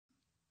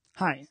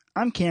Hi,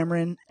 I'm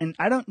Cameron, and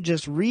I don't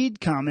just read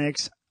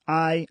comics,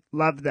 I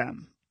love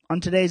them. On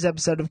today's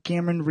episode of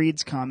Cameron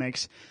Reads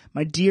Comics,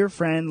 my dear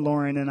friend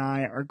Lauren and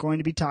I are going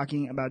to be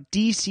talking about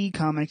DC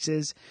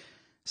Comics'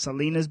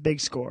 Selina's Big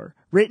Score,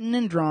 written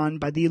and drawn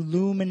by the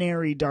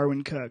luminary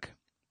Darwyn Cooke.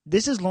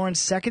 This is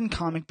Lauren's second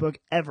comic book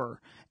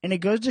ever, and it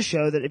goes to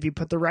show that if you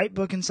put the right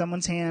book in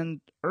someone's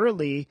hand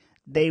early,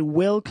 they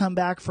will come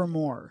back for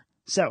more.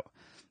 So,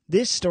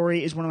 this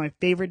story is one of my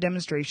favorite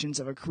demonstrations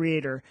of a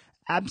creator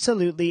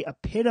absolutely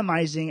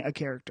epitomizing a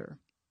character.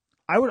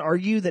 I would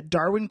argue that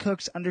Darwyn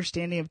Cooke's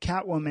understanding of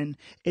Catwoman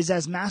is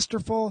as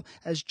masterful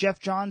as Geoff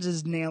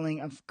Johns'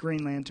 nailing of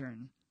Green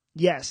Lantern.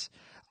 Yes,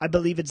 I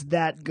believe it's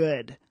that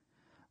good.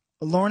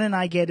 Lauren and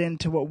I get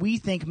into what we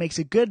think makes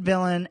a good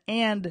villain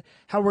and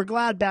how we're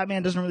glad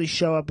Batman doesn't really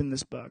show up in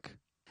this book.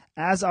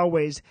 As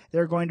always,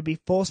 there are going to be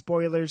full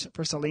spoilers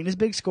for Selina's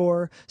Big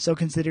Score, so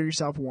consider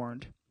yourself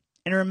warned.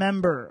 And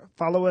remember,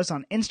 follow us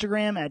on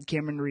Instagram at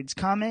Cameron Reads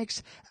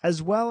Comics,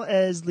 as well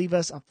as leave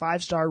us a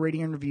 5-star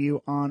rating and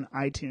review on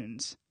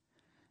iTunes.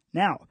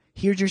 Now,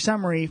 here's your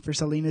summary for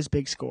Selina's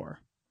Big Score.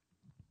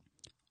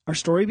 Our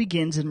story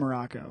begins in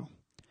Morocco.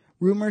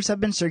 Rumors have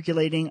been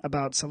circulating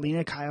about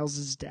Selina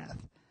Kyle's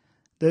death.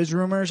 Those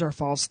rumors are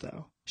false,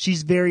 though.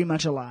 She's very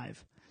much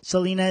alive.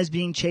 Selina is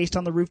being chased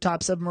on the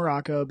rooftops of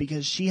Morocco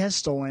because she has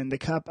stolen the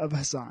cup of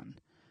Hassan.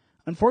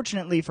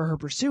 Unfortunately for her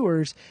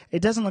pursuers,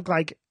 it doesn't look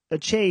like a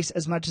chase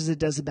as much as it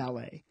does a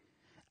ballet.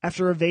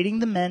 After evading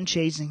the men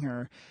chasing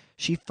her,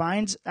 she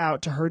finds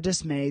out to her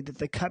dismay that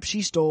the cup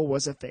she stole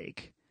was a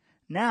fake.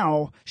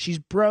 Now, she's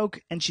broke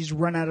and she's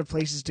run out of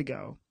places to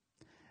go.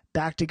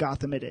 Back to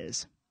Gotham it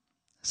is.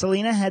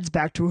 Selina heads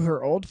back to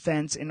her old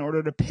fence in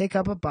order to pick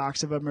up a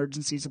box of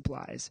emergency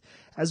supplies,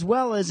 as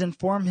well as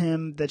inform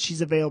him that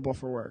she's available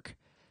for work.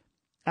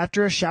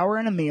 After a shower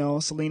and a meal,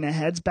 Selina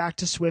heads back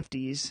to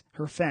Swifty's,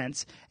 her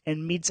fence,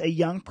 and meets a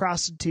young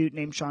prostitute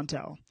named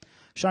Chantel.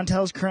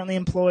 Chantel is currently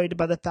employed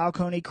by the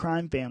Falcone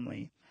crime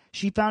family.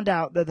 She found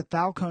out that the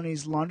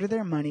Falcones launder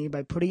their money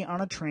by putting it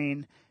on a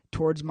train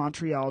towards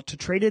Montreal to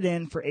trade it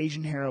in for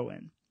Asian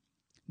heroin.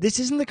 This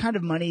isn't the kind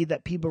of money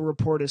that people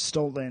report as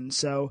stolen,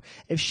 so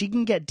if she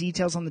can get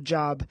details on the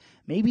job,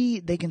 maybe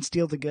they can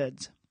steal the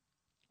goods.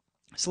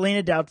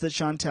 Selina doubts that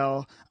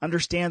Chantel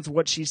understands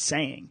what she's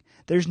saying.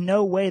 There's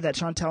no way that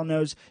Chantel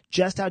knows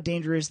just how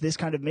dangerous this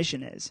kind of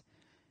mission is.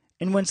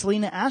 And when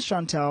Selina asks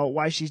Chantel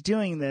why she's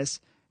doing this,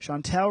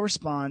 Chantel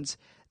responds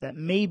that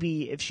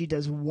maybe if she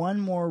does one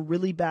more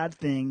really bad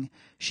thing,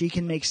 she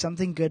can make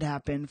something good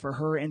happen for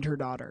her and her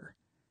daughter.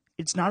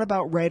 It's not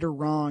about right or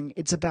wrong,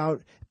 it's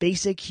about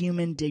basic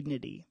human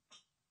dignity.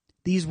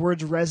 These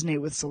words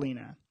resonate with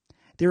Selina.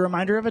 They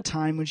remind her of a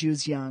time when she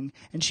was young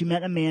and she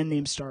met a man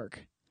named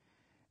Stark.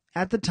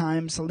 At the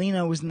time,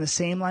 Selina was in the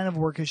same line of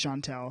work as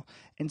Chantel,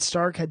 and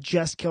Stark had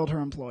just killed her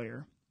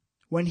employer.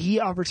 When he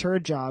offers her a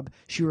job,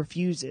 she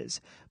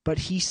refuses, but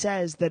he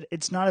says that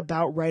it's not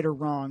about right or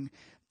wrong,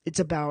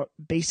 it's about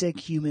basic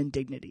human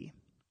dignity.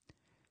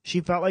 She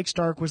felt like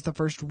Stark was the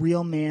first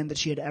real man that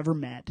she had ever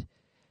met.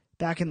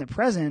 Back in the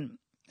present,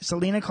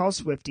 Selina calls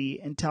Swifty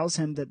and tells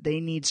him that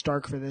they need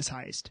Stark for this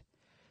heist.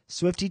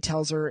 Swifty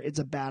tells her it's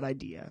a bad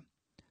idea.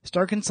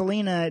 Stark and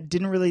Selina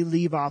didn't really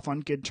leave off on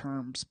good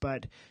terms,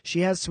 but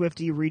she has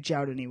Swifty reach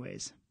out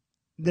anyways.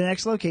 The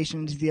next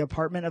location is the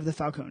apartment of the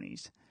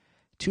Falcones.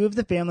 Two of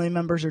the family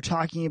members are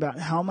talking about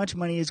how much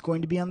money is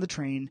going to be on the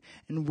train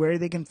and where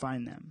they can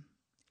find them.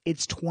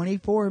 It's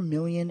 $24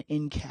 million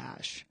in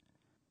cash.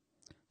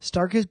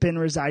 Stark has been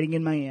residing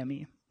in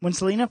Miami. When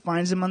Selina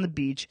finds him on the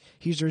beach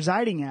he's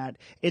residing at,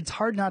 it's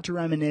hard not to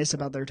reminisce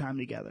about their time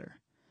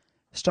together.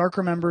 Stark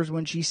remembers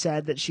when she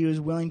said that she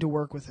was willing to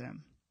work with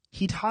him.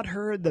 He taught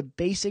her the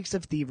basics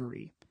of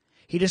thievery.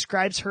 He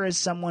describes her as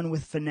someone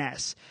with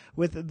finesse,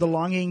 with the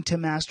longing to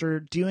master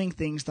doing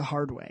things the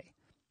hard way.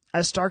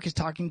 As Stark is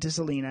talking to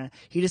Selina,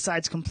 he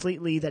decides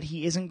completely that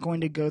he isn't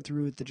going to go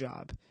through with the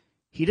job.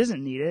 He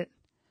doesn't need it.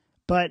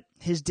 But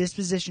his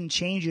disposition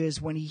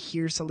changes when he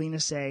hears Selina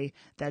say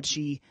that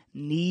she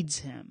needs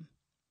him.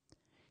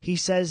 He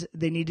says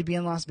they need to be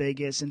in Las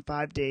Vegas in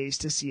 5 days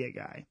to see a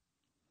guy.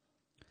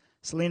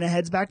 Selina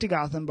heads back to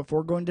Gotham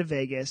before going to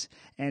Vegas,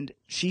 and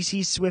she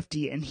sees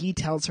Swifty and he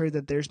tells her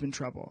that there's been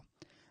trouble.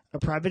 A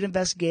private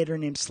investigator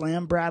named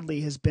Slam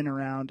Bradley has been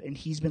around and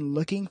he's been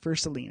looking for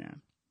Selina.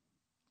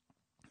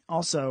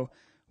 Also,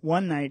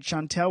 one night,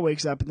 Chantel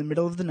wakes up in the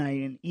middle of the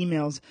night and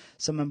emails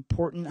some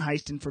important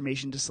heist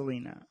information to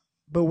Selina.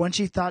 But when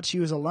she thought she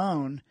was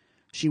alone,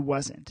 she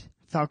wasn't.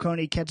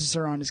 Falcone catches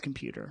her on his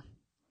computer.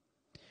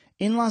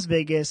 In Las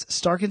Vegas,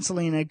 Stark and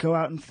Selina go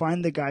out and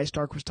find the guy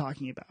Stark was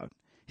talking about.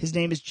 His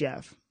name is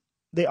Jeff.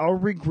 They all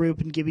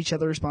regroup and give each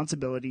other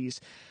responsibilities.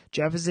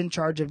 Jeff is in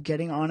charge of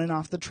getting on and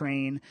off the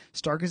train,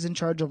 Stark is in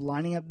charge of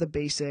lining up the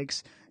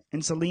basics,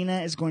 and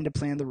Selina is going to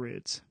plan the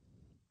routes.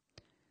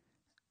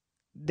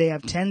 They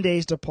have 10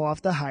 days to pull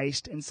off the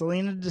heist, and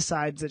Selina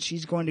decides that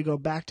she's going to go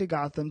back to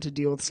Gotham to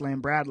deal with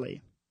Slam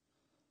Bradley.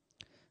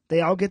 They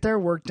all get their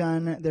work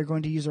done. They're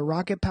going to use a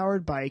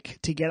rocket-powered bike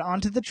to get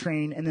onto the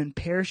train and then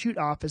parachute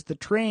off as the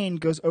train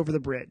goes over the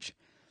bridge.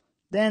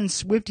 Then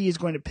Swifty is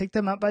going to pick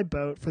them up by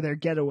boat for their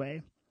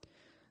getaway.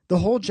 The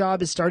whole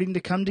job is starting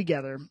to come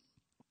together.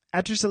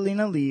 After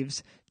Selena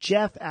leaves,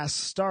 Jeff asks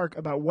Stark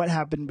about what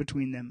happened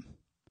between them.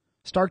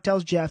 Stark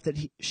tells Jeff that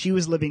she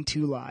was living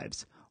two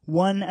lives,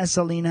 one as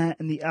Selena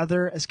and the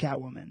other as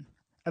Catwoman.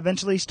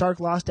 Eventually, Stark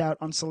lost out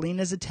on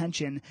Selena's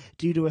attention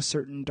due to a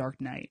certain dark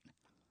night.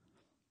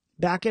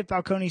 Back at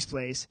Falcone's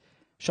place,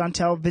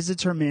 Chantal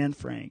visits her man,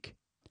 Frank.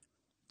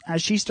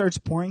 As she starts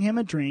pouring him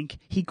a drink,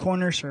 he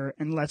corners her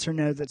and lets her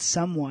know that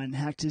someone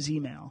hacked his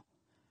email.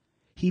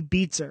 He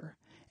beats her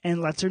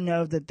and lets her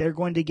know that they're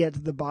going to get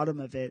to the bottom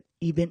of it,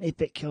 even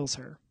if it kills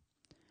her.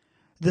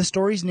 The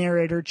story's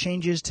narrator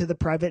changes to the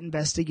private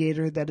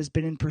investigator that has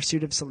been in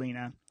pursuit of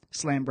Selena,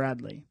 Slam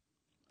Bradley.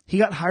 He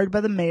got hired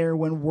by the mayor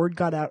when word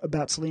got out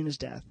about Selena's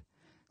death.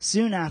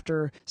 Soon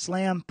after,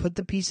 Slam put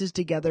the pieces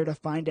together to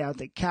find out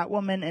that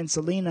Catwoman and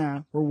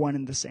Selena were one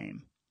and the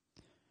same.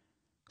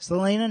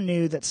 Selena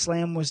knew that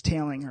Slam was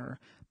tailing her,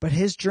 but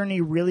his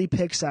journey really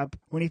picks up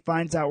when he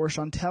finds out where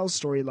Chantal's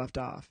story left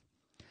off.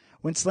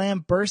 When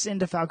Slam bursts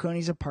into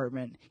Falcone's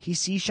apartment, he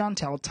sees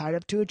Chantal tied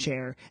up to a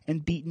chair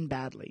and beaten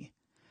badly.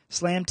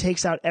 Slam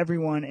takes out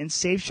everyone and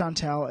saves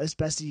Chantal as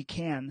best he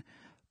can,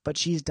 but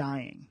she's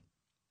dying.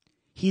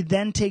 He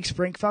then takes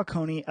Frank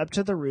Falcone up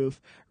to the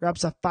roof,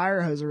 wraps a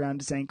fire hose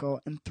around his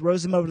ankle, and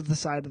throws him over to the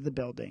side of the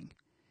building.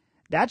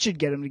 That should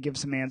get him to give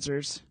some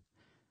answers.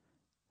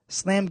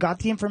 Slam got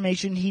the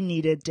information he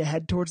needed to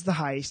head towards the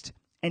heist,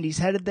 and he's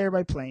headed there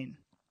by plane.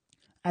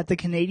 At the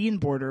Canadian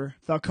border,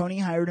 Falcone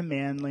hired a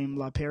man named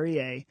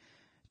LaPerriere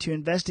to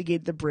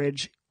investigate the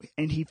bridge,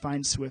 and he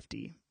finds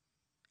Swifty.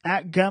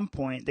 At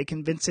gunpoint, they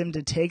convince him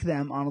to take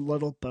them on a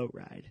little boat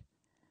ride.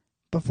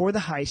 Before the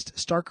heist,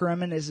 Stark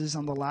reminisces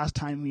on the last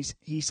time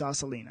he saw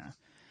Selena.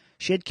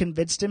 She had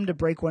convinced him to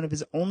break one of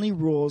his only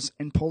rules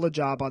and pull a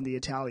job on the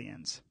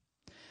Italians.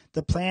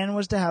 The plan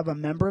was to have a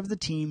member of the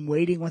team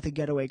waiting with a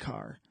getaway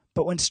car,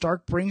 but when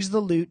Stark brings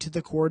the loot to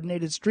the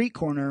coordinated street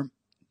corner,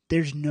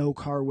 there's no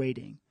car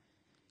waiting.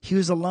 He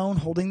was alone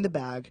holding the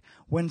bag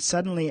when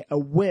suddenly a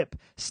whip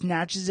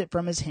snatches it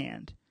from his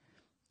hand.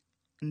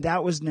 And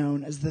that was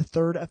known as the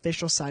third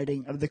official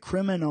sighting of the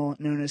criminal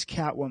known as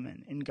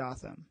Catwoman in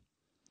Gotham.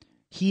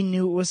 He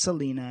knew it was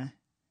Selena.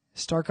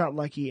 Stark got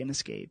lucky and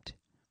escaped.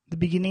 The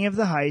beginning of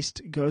the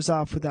heist goes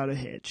off without a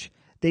hitch.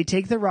 They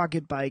take the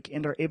rocket bike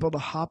and are able to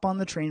hop on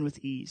the train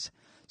with ease.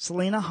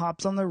 Selena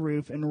hops on the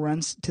roof and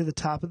runs to the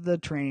top of the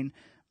train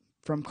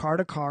from car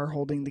to car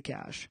holding the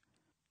cash.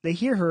 They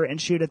hear her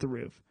and shoot at the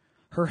roof.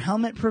 Her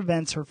helmet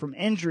prevents her from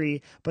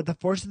injury, but the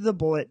force of the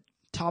bullet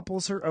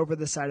topples her over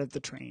the side of the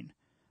train.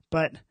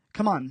 But,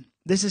 come on,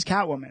 this is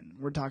Catwoman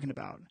we're talking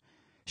about.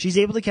 She's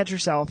able to catch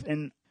herself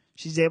on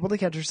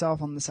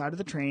the side of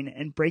the train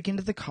and break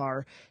into the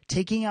car,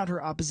 taking out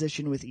her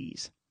opposition with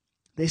ease.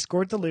 They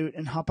escort the loot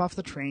and hop off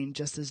the train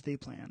just as they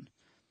plan.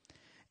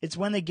 It's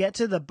when they get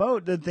to the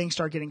boat that things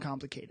start getting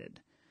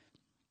complicated.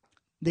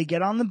 They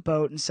get on the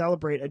boat and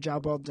celebrate a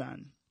job well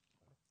done.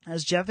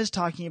 As Jeff is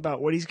talking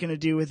about what he's going to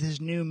do with his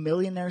new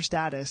millionaire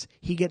status,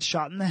 he gets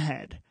shot in the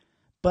head.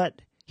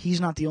 But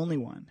he's not the only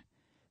one.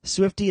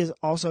 Swifty has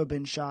also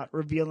been shot,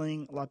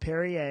 revealing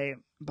LaPerriere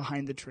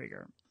behind the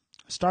trigger.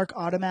 Stark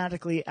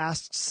automatically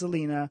asks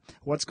Selena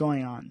what's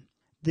going on.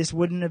 This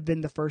wouldn't have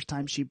been the first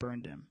time she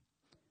burned him.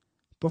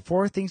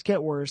 Before things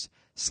get worse,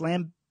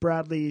 Slam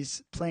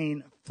Bradley's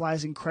plane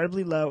flies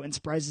incredibly low and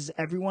surprises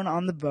everyone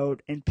on the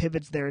boat and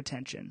pivots their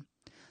attention.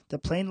 The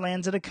plane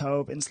lands at a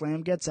cove and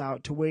Slam gets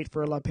out to wait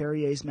for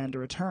LaPerriere's men to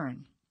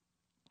return.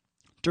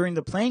 During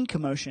the plane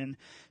commotion,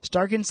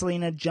 Stark and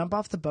Selena jump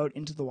off the boat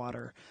into the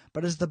water,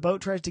 but as the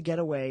boat tries to get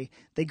away,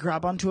 they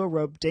grab onto a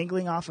rope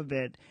dangling off of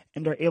it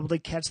and are able to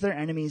catch their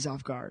enemies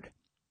off guard.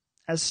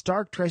 As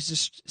Stark tries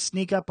to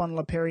sneak up on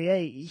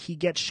LaPerriere, he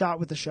gets shot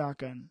with a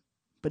shotgun,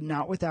 but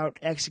not without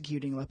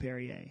executing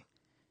LaPerriere.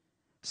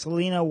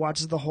 Selena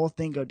watches the whole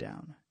thing go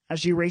down. As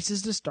she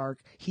races to Stark,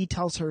 he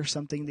tells her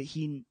something that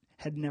he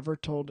had never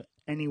told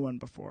anyone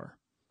before.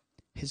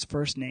 His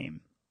first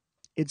name.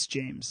 It's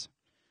James.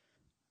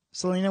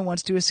 Selena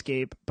wants to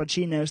escape, but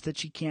she knows that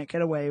she can't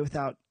get away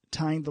without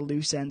tying the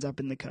loose ends up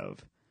in the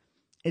cove.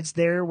 It's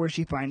there where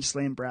she finds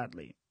Slam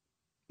Bradley.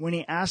 When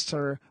he asks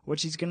her what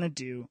she's going to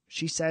do,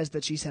 she says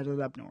that she's headed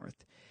up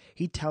north.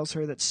 He tells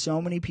her that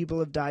so many people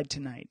have died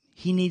tonight.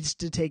 He needs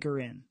to take her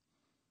in.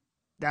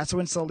 That's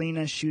when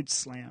Selena shoots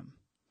Slam.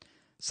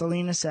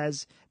 Selena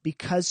says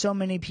because so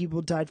many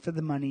people died for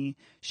the money,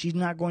 she's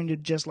not going to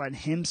just let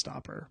him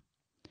stop her.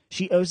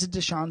 She owes it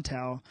to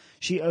Chantal.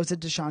 She owes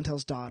it to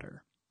Chantal's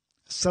daughter.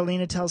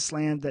 Selena tells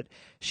Slam that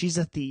she's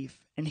a thief,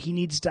 and he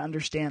needs to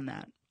understand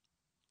that.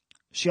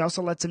 She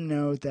also lets him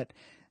know that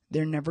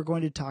they're never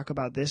going to talk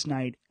about this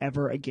night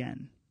ever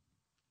again.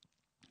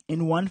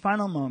 In one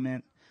final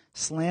moment,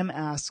 Slam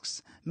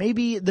asks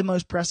maybe the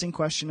most pressing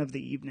question of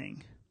the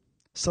evening.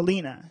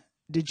 Selena,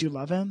 did you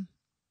love him?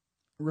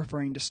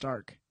 Referring to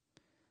Stark.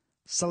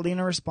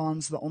 Selena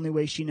responds the only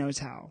way she knows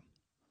how.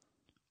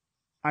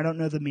 I don't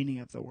know the meaning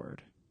of the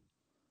word.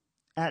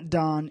 At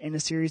dawn, in a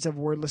series of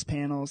wordless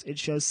panels, it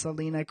shows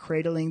Selena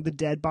cradling the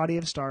dead body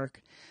of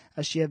Stark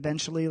as she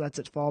eventually lets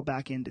it fall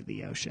back into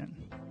the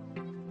ocean.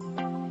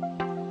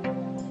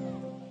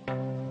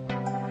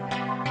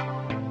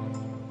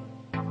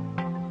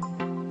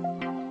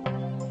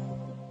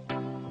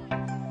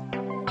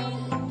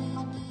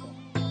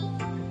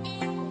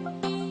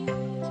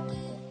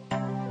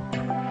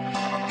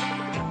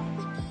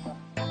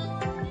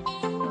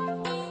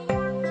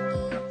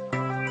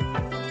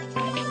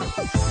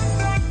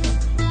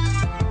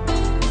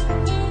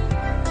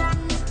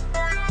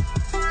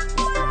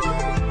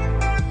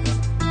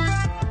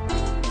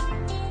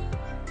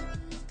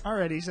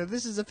 Alrighty, so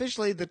this is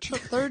officially the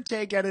third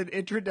take at an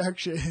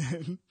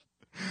introduction.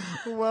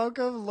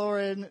 Welcome,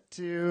 Lauren,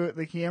 to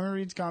the Cameron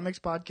Reads Comics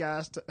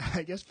podcast.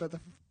 I guess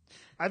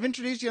I've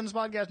introduced you on this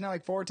podcast now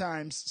like 4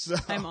 times. So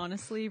I'm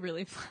honestly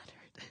really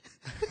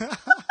flattered.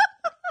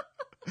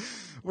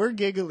 We're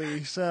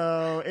giggly,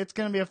 so it's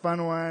gonna be a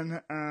fun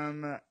one.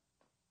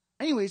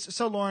 Anyways,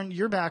 so Lauren,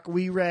 you're back.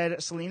 We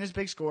read Selena's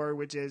Big Score,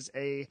 which is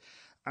a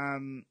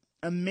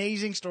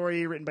amazing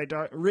story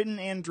written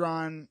and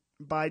drawn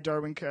by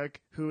Darwyn Cooke,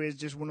 who is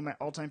just one of my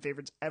all-time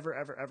favorites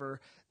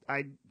ever.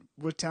 I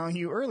was telling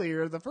you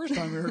earlier, the first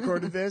time we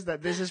recorded this,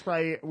 that this is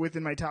probably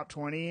within my top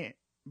 20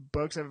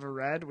 books I've ever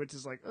read, which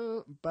is like,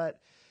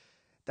 but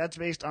that's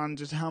based on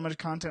just how much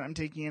content I'm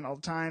taking in all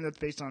the time. That's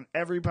based on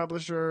every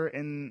publisher,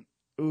 and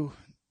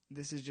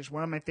this is just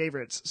one of my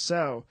favorites.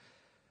 So,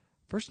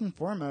 first and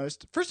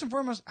foremost,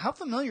 how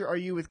familiar are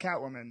you with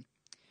Catwoman?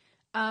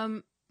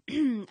 I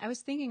was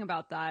thinking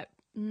about that.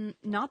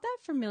 Not that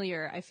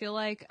familiar. I feel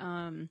like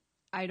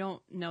I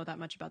don't know that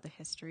much about the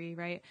history,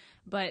 right?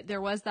 But there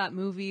was that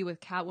movie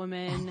with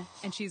Catwoman,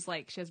 and she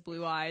has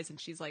blue eyes, and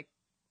she's like,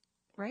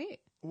 right?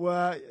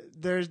 Well,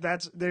 was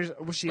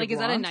she like, is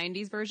that a blonde?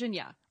 90s version?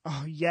 Yeah.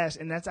 Oh, yes,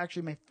 and that's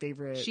actually my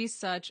favorite. She's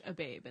such a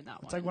babe in that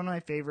one. It's like one of my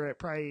favorite,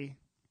 probably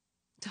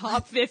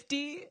top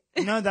 50.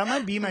 No, that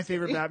might be my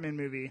favorite Batman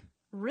movie.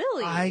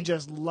 Really? I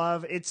just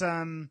love it's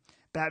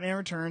Batman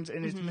Returns,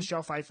 and it's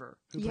Michelle Pfeiffer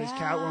who plays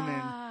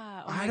Catwoman.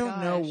 Oh I don't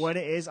know what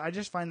it is. I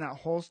just find that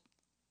whole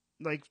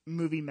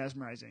movie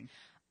mesmerizing.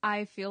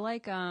 I feel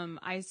like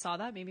I saw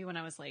that maybe when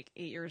I was like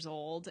 8 years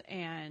old,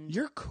 and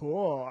You're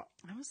cool.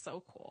 I was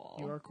so cool.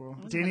 You are cool.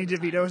 Danny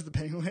DeVito is the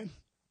Penguin.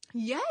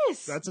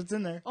 Yes, That's what's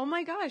in there. Oh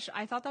my gosh,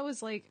 I thought that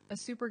was like a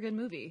super good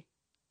movie,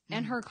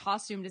 and her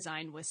costume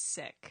design was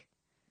sick.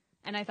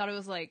 And I thought it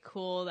was like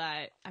cool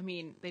that, I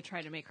mean, they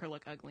tried to make her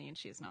look ugly, and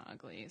she's not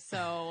ugly.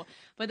 So,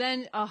 but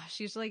then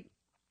she's like,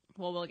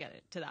 well, we'll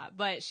get to that.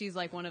 But she's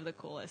like one of the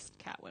coolest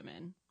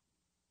Catwomen.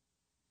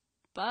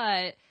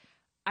 But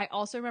I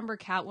also remember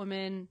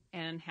Catwoman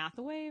and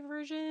Hathaway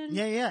version.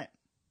 Yeah.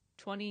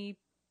 20.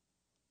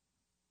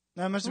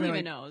 That must have Who been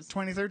even like knows?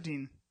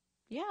 2013.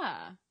 Yeah.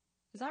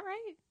 Is that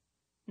right?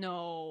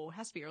 No, it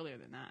has to be earlier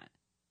than that.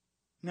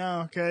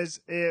 No, because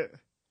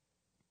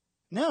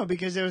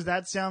it was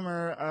that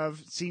summer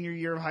of senior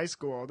year of high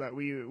school that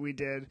we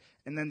did,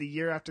 and then the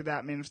year after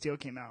that, Man of Steel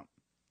came out.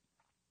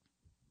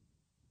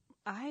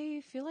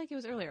 I feel like it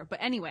was earlier, but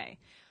anyway,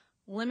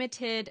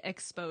 limited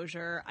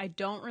exposure. I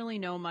don't really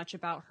know much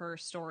about her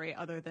story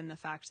other than the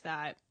fact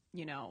that,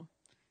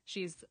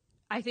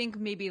 I think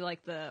maybe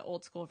like the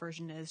old school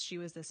version is she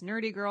was this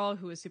nerdy girl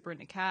who was super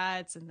into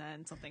cats, and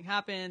then something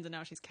happened, and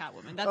now she's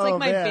Catwoman. That's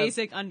my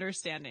basic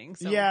understanding.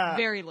 So yeah.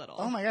 Very little.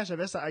 Oh my gosh,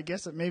 I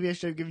guess maybe I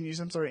should have given you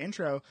some sort of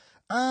intro.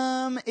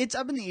 It's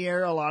up in the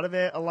air. A lot of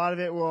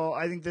it will.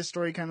 I think this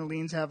story kind of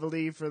leans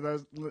heavily for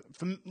those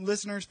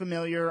listeners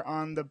familiar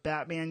on the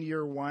Batman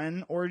Year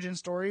One origin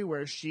story,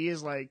 where she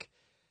is like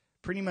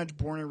pretty much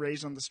born and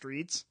raised on the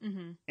streets,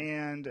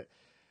 and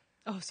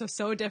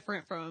so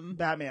different from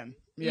Batman.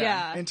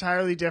 Yeah,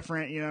 entirely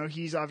different.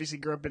 He's obviously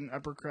grew up in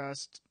upper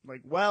crust,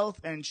 like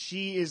wealth, and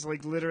she is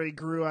like literally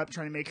grew up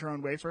trying to make her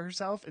own way for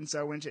herself. And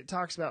so when it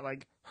talks about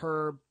like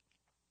her,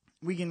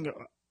 we can go.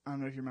 I don't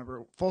know if you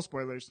remember full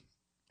spoilers,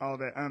 all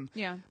of it.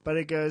 Yeah. But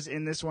it goes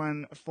in this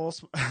one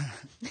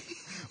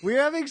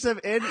we're having some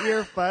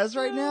in-ear fuzz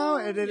right now,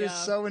 and it is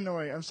so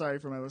annoying. I'm sorry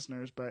for my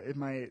listeners, but it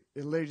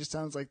literally just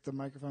sounds like the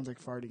microphone's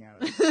like farting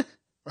at us.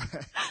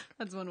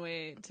 That's one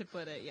way to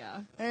put it.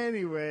 Yeah.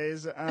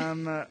 Anyways,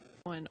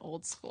 One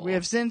old school. We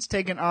have since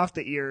taken off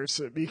the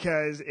ears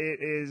because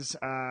it is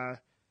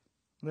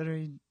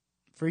literally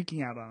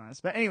freaking out on us.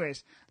 But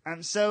anyways,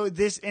 so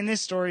in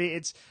this story,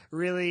 it's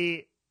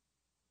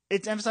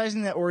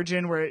emphasizing the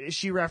origin where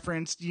she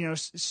referenced,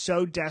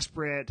 so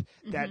desperate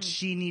that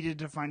she needed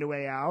to find a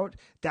way out.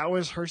 That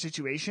was her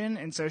situation,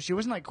 and so she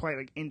wasn't like quite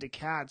like into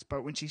cats.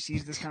 But when she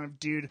sees this kind of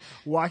dude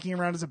walking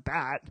around as a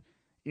bat,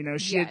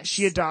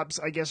 she adopts,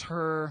 I guess,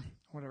 her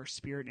whatever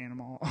spirit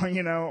animal,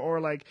 or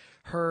like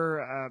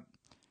her.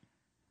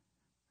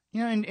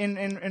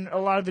 And a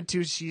lot of it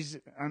too, she's,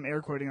 I'm air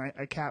quoting,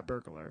 a cat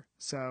burglar.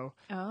 So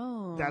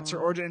that's her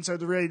origin. And so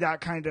really that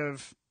kind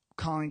of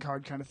calling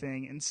card kind of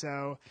thing. And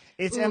so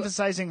it's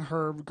emphasizing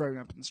her growing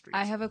up in the streets.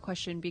 I have a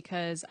question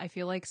because I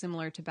feel like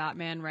similar to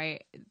Batman,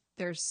 right?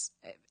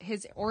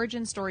 His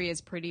origin story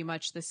is pretty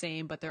much the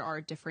same, but there are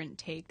different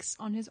takes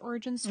on his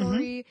origin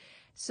story.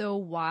 So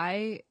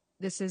why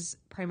this is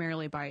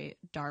primarily by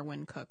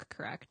Darwin Cook,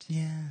 correct?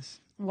 Yes.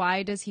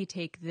 Why does he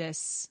take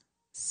this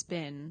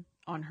spin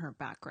on her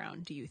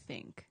background, do you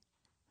think?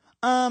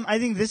 I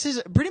think this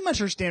is pretty much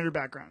her standard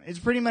background. It's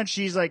pretty much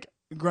she's like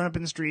grown up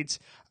in the streets.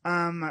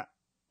 Why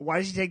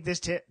does he take this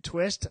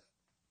twist?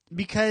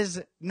 Because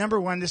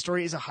number one, this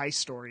story is a heist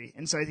story,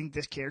 and so I think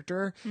this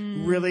character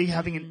really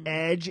having an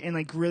edge and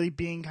like really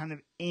being kind of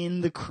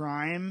in the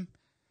crime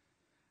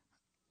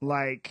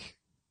like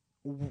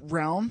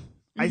realm.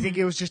 I think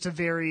it was just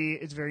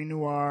it's very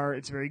noir,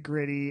 it's very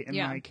gritty, and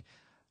like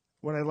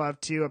what I love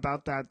too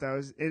about that though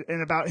is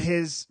and about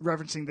his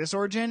referencing this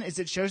origin is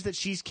it shows that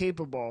she's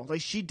capable.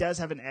 Like she does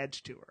have an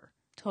edge to her.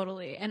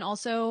 Totally. And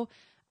also,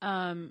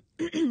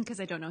 because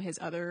I don't know his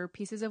other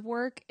pieces of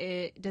work,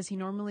 does he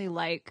normally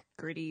like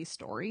gritty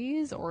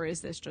stories, or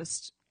is this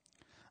just?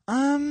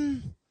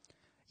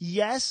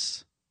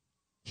 Yes,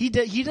 he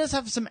does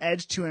have some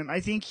edge to him. I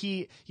think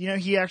he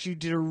actually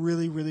did a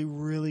really, really,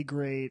 really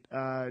great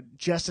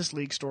Justice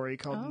League story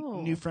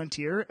called New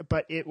Frontier,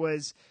 but it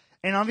was.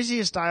 And obviously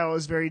his style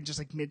is very just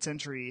like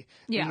mid-century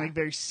and like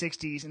very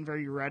 60s and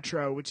very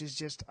retro, which is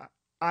just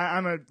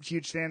I'm a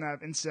huge fan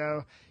of. And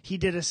so he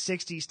did a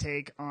 60s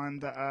take on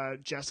the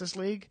Justice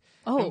League,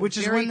 which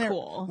is very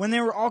when they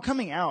were all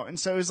coming out. And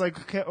so it was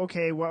like,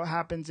 okay, what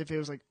happens if it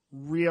was like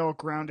real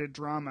grounded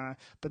drama,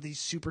 but these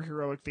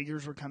superheroic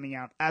figures were coming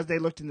out as they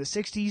looked in the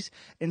 60s.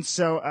 And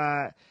so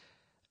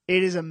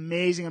it is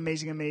amazing,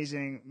 amazing,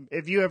 amazing.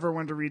 If you ever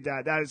want to read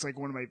that, that is like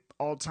one of my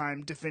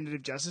all-time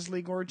definitive Justice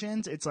League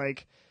origins. It's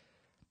like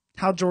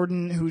Hal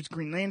Jordan, who's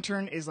Green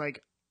Lantern, is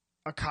like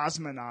a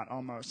cosmonaut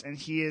almost, and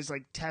he is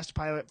like test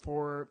pilot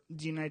for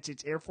the United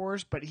States Air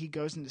Force, but he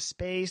goes into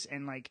space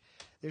and like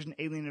there's an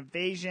alien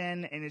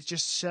invasion, and it's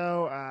just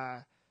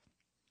so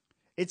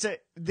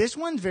this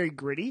one's very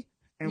gritty,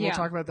 and we'll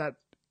talk about that.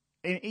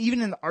 And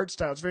even in the art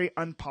style, it's very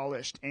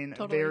unpolished and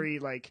very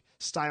like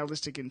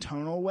stylistic and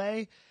tonal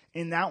way.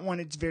 In that one,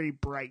 it's very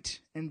bright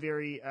and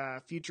very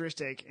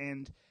futuristic,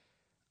 and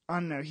I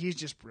don't know, he's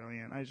just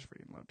brilliant. I just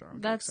freaking love Darwin.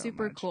 That's so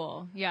super much.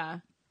 Cool. Yeah.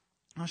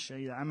 I'll show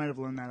you that. I might have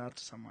loaned that out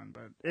to someone,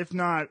 but if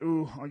not,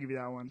 I'll give you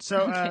that one.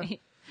 So, okay.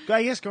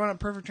 I guess going on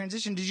perfect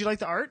transition. Did you like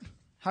the art?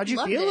 How'd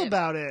you feel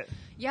about it?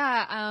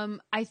 Yeah,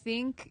 I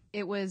think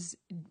it was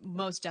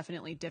most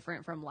definitely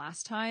different from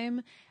last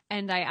time.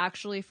 And I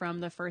actually,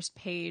 from the first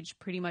page,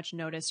 pretty much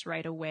noticed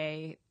right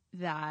away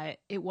that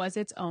it was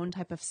its own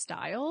type of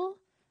style.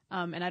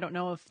 And I don't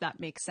know if that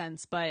makes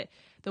sense, but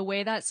the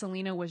way that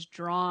Selena was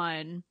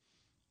drawn,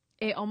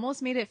 it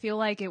almost made it feel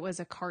like it was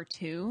a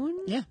cartoon.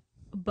 Yeah.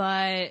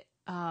 But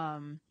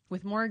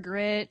with more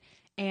grit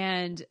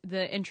and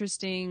the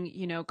interesting,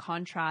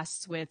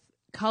 contrasts with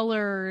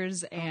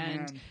colors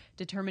and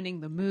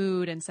determining the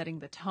mood and setting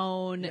the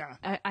tone.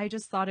 Yeah. I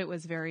just thought it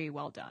was very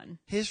well done.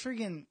 His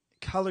freaking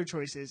color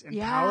choices and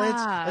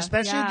palettes,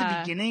 especially at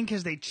the beginning,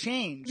 because they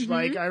change.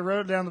 Like, I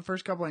wrote down the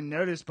first couple I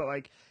noticed, but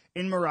like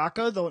in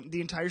Morocco,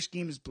 the entire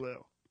scheme is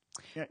blue.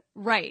 Yeah.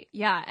 Right.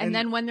 Yeah. And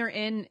then when they're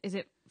in, is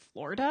it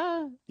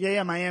Florida?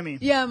 Yeah, Miami.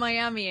 Yeah,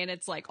 Miami, and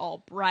it's like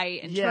all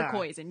bright and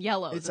turquoise and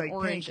yellows it's and like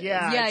oranges. Pink.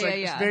 Yeah,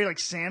 it's very like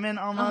salmon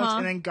almost.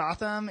 And then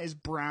Gotham is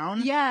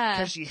brown. Yeah,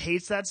 because she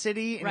hates that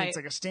city, and it's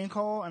like a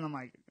stinkhole. And I'm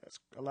like,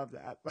 I love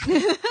that.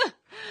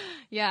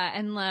 Yeah,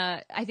 and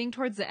I think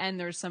towards the end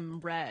there's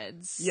some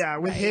reds. Yeah,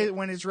 with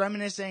when it's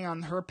reminiscing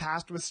on her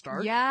past with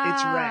Stark. Yeah,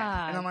 it's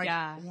red, and I'm like,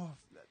 whoa,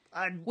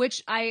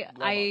 which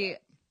I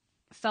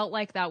felt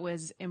like that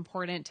was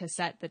important to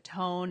set the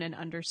tone and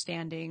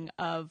understanding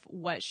of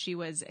what she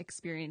was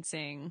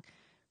experiencing,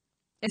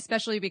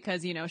 especially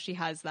because, she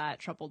has that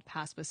troubled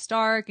past with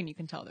Stark, and you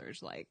can tell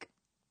there's like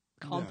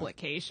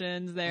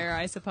complications there,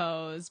 I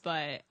suppose.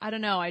 But I don't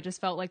know. I just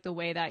felt like the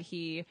way that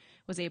he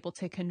was able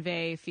to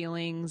convey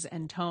feelings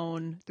and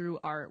tone through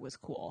art was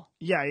cool.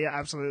 Yeah,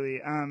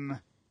 absolutely.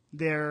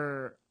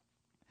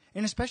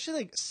 And especially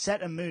like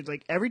set a mood.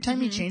 Like every time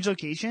he changed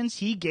locations,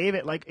 he gave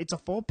it like it's a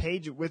full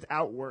page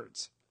without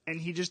words. And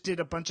he just did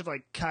a bunch of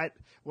like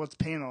it's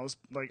panels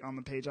like on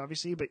the page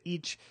obviously, but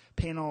each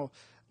panel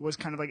was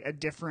kind of like a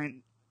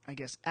different, I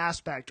guess,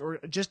 aspect or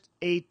just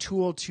a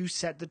tool to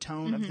set the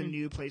tone of the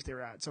new place they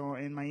were at. So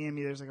in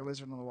Miami, there's like a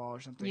lizard on the wall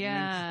or something.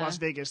 Yeah. And in Las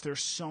Vegas,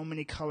 there's so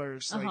many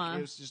colors. Like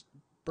it was just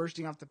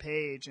bursting off the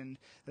page. And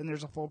then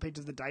there's a full page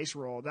of the dice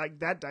roll.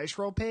 That dice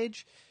roll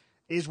page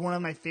is one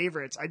of my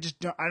favorites. I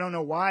don't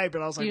know why,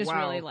 but I was like, you just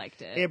wow, really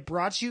liked it. It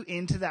brought you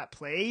into that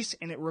place,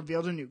 and it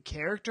revealed a new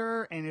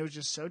character, and it was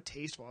just so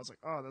tasteful. I was like,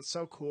 oh, that's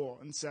so cool.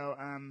 And so,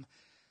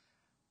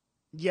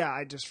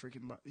 I just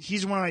freaking love.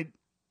 He's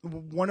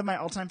one of my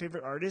all-time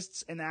favorite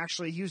artists, and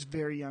actually, he was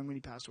very young when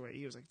he passed away.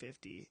 He was like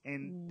 50,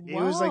 and it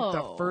was like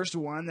the first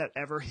one that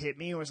ever hit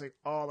me. It was like,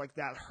 oh, like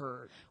that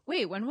hurt.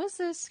 Wait, when was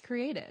this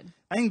created?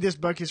 I think this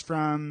book is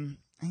from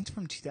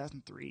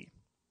 2003.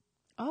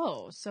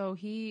 Oh, so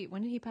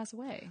when did he pass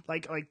away?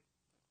 Like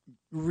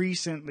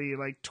recently,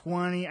 like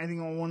 20. I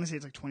think I want to say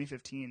it's like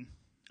 2015.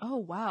 Oh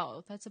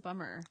wow, that's a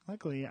bummer.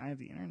 Luckily, I have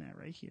the internet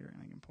right here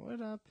and I can pull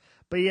it up.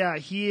 But yeah,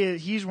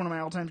 he's one of my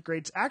all-time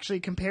greats. Actually,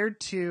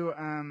 compared to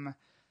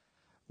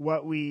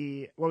what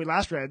we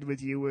last read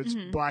with you was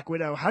Mm-hmm. Black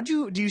Widow.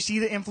 Do you see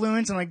the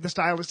influence and like the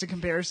stylistic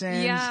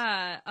comparisons?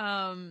 Yeah.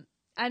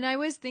 And I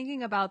was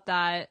thinking about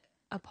that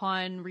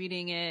upon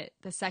reading it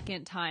the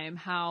second time,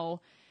 how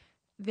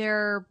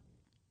they're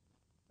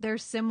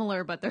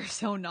similar, but they're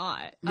so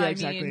not. Yeah, I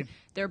exactly. mean,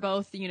 they're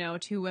both,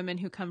 two women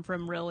who come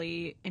from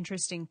really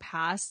interesting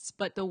pasts,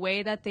 but the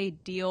way that they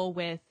deal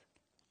with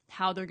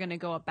how they're going to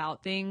go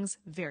about things,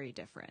 very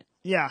different.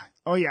 Yeah.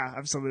 Oh yeah,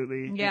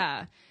 absolutely.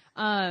 Yeah.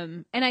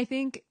 And I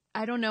think,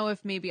 I don't know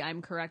if maybe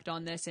I'm correct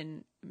on this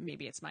and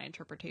maybe it's my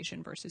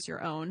interpretation versus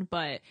your own,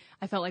 but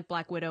I felt like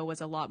Black Widow was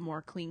a lot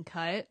more clean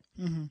cut.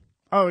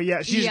 Oh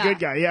yeah, she's Yeah. a good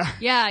guy. Yeah.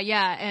 Yeah.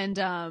 Yeah.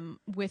 And,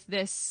 with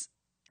this,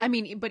 I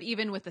mean, but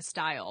even with the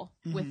style,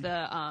 with the,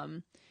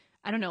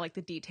 I don't know, like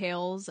the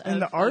details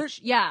And of the art?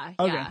 each- yeah.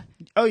 Okay. Yeah.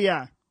 Oh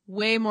yeah.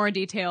 Way more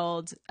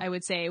detailed, I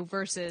would say,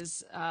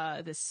 versus,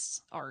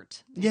 this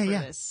art. Yeah, for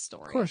yeah. This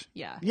story. Of course.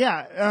 Yeah.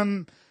 Yeah.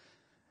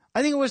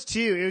 I think it was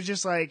too. It was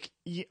just like,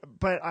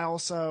 but I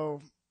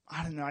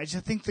don't know. I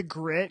just think the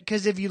grit,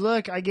 because if you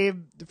look, I gave,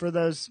 for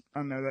those I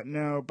don't know that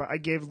know, but I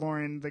gave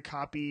Lauren the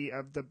copy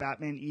of the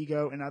Batman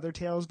Ego and Other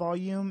Tales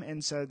volume,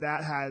 and so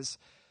that has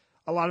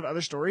a lot of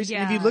other stories.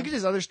 And if you Yeah. look at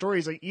his other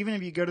stories, like even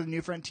if you go to the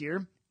New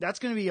Frontier, that's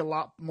going to be a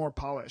lot more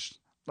polished.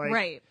 Like,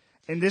 Right.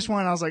 in this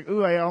one, I was like,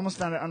 ooh, I almost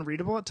found it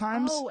unreadable at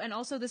times. Oh, and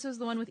also this was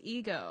the one with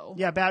Ego.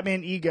 Yeah,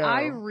 Batman Ego.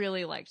 I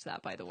really liked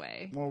that, by the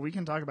way. Well, we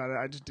can talk about it.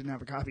 I just didn't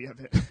have a copy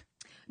of it.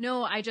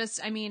 No, I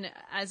mean,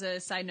 as a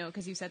side note,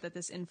 because you said that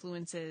this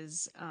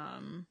influences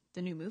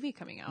the new movie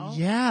coming out.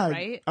 Yeah.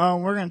 Right? Oh,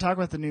 we're going to talk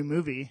about the new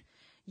movie.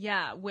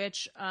 Yeah,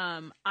 which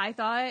I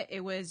thought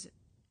it was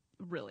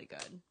really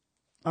good.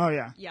 Oh,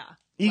 yeah. Yeah.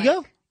 Ego?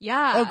 Like,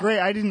 yeah. Oh, great.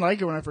 I didn't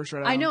like it when I first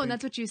read it. I know, don't and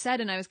that's think. what you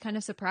said, and I was kind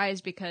of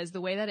surprised because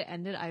the way that it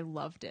ended, I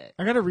loved it.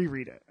 I got to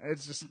reread it.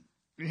 It's just,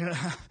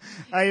 yeah.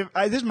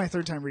 This is my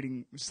third time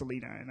reading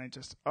Selena, and I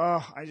just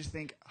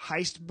think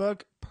heist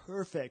book,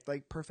 perfect.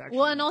 Like, perfection.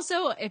 Well, and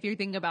also, if you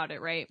think about it,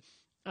 right,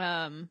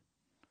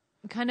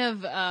 kind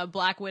of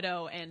Black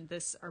Widow and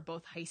this are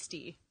both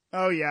heisty.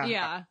 Oh, yeah.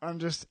 Yeah. I'm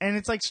just, and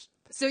it's like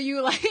So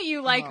you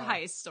like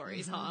heist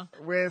stories, huh?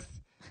 with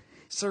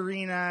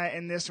Serena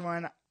and this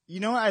one. You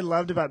know what I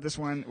loved about this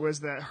one was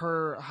that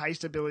her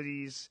heist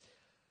abilities,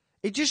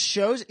 it just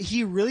shows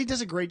he really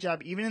does a great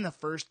job, even in the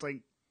first,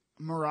 like,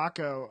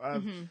 Morocco,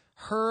 of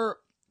her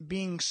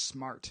being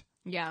smart.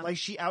 Yeah. Like,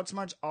 she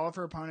outsmarts all of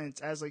her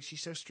opponents as, like,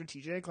 she's so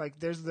strategic. Like,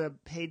 there's the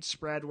page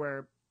spread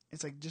where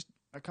it's, like, just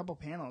a couple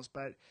panels,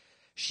 but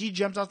she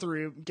jumps off the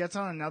roof, gets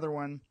on another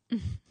one.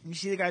 You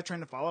see the guy trying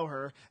to follow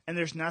her, and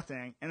there's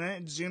nothing. And then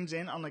it zooms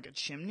in on, like, a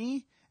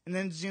chimney, and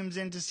then zooms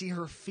in to see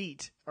her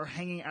feet are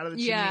hanging out of the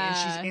chimney, and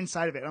Yeah. she's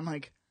inside of it. I'm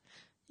like,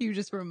 You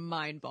just were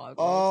mind boggled.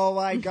 oh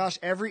my gosh,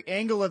 every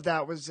angle of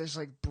that was just,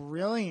 like,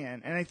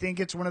 brilliant. And I think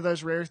it's one of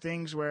those rare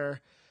things where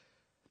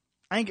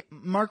I think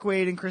Mark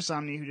Waid and Chris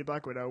Samnee, who did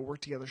Black Widow,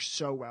 work together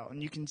so well,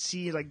 and you can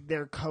see like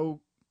their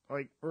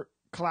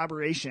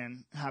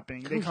collaboration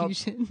happening. I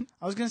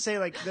was gonna say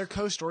like they're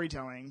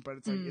co-storytelling, but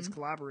it's like it's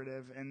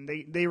collaborative, and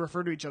they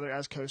refer to each other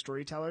as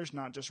co-storytellers,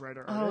 not just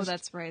writer Oh, artist.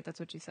 that's right. That's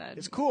what you said.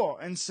 It's cool.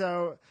 And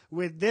so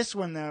with this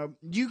one though,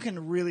 you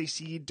can really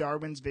see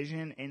Darwin's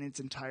vision in its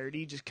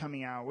entirety just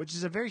coming out, which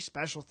is a very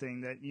special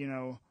thing that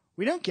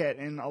we don't get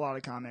in a lot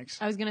of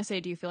comics. I was gonna say,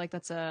 do you feel like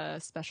that's a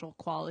special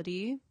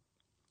quality?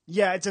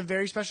 Yeah, it's a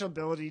very special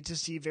ability to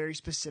see very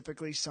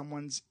specifically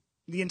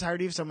the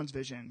entirety of someone's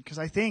vision. Because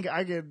I think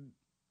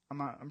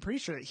I'm pretty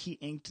sure that he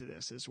inked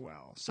this as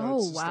well. So Oh,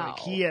 it's just wow. like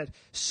he had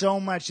so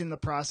much in the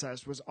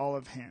process was all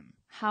of him.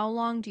 How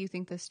long do you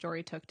think this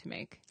story took to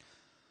make?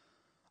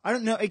 I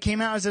don't know. It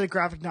came out as a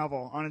graphic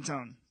novel on its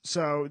own.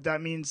 So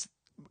that means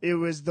it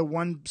was the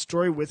one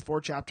story with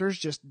 4 chapters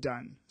just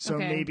done. So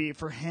Okay. maybe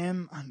for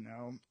him, I don't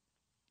know,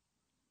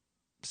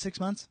 6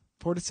 months?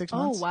 4 to 6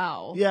 months? Oh,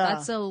 wow. Yeah.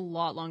 That's a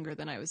lot longer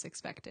than I was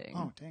expecting.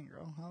 Oh, dang,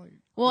 girl.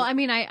 Well, I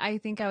mean, I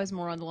think I was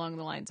more along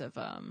the lines of,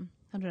 I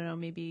don't know,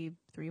 maybe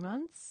 3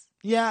 months?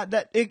 Yeah,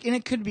 and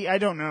it could be. I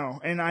don't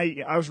know. And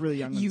I was really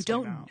young when You this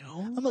came don't out. know?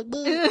 I'm like,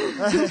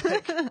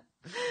 I'm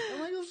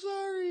like, I'm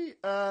sorry.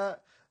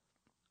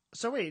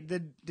 So wait,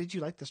 did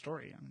you like the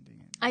story?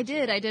 I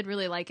did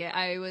really like it.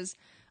 I was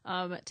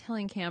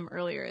telling Cam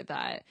earlier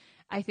that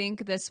I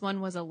think this one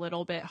was a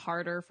little bit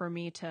harder for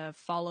me to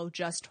follow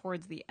just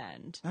towards the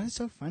end. That is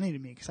so funny to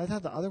me because I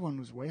thought the other one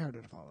was way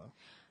harder to follow.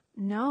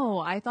 No,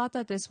 I thought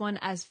that this one,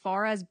 as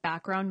far as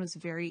background, was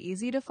very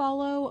easy to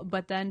follow.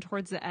 But then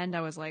towards the end,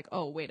 I was like,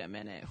 oh, wait a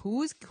minute.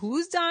 Who's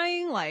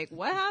dying? Like,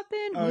 what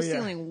happened? Oh, Who's yeah.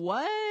 stealing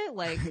what?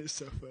 Like, It's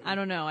so funny. I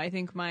don't know. I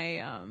think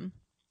I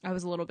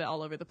was a little bit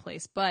all over the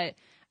place, but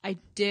I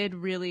did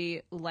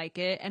really like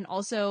it. And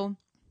also,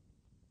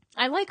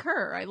 I like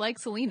her. I like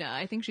Selena.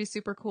 I think she's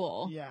super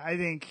cool. Yeah, I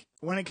think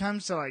when it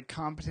comes to like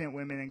competent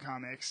women in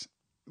comics,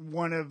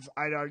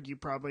 I'd argue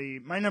probably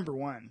my number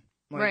one.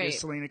 Right. Is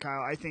Selena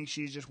Kyle. I think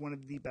she's just one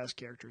of the best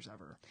characters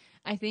ever.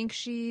 I think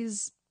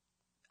she's,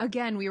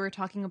 again, we were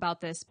talking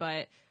about this,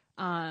 but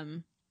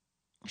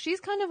she's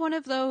kind of one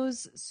of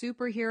those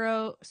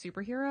superhero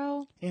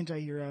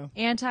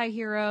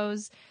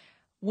anti-heroes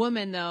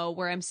woman, though,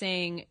 where I'm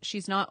saying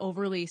she's not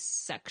overly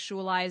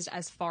sexualized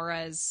as far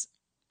as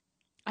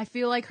I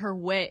feel like her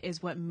wit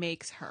is what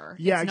makes her.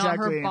 Yeah, it's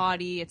exactly. not her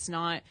body. It's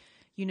not,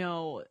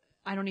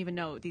 I don't even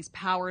know these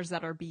powers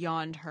that are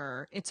beyond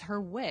her. It's her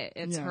wit.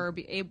 It's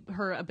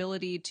her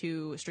ability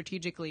to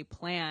strategically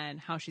plan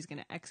how she's going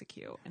to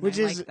execute. And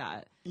I like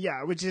that.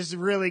 Yeah, which is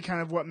really kind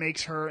of what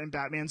makes her and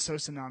Batman so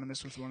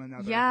synonymous with one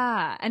another.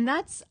 Yeah, and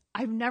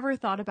I've never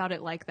thought about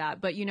it like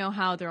that. But you know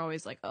how they're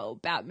always like, oh,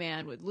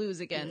 Batman would lose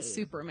against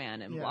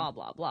Superman and blah,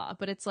 blah, blah.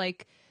 But it's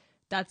like,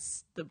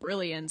 that's the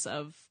brilliance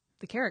of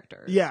the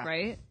characters,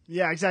 right?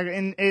 Yeah, exactly.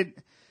 And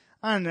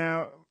I don't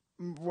know.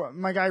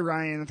 My guy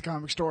Ryan at the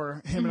comic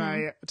store, him and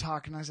I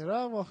talked, and I said,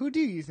 "Oh, well, who do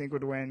you think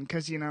would win?"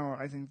 Because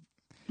I think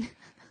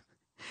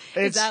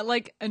is that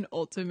like an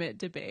ultimate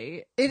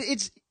debate?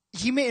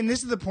 He made, and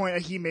this is the point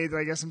that he made that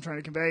I guess I'm trying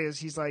to convey is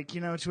he's like,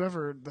 it's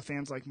whoever the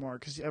fans like more,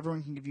 because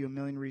everyone can give you a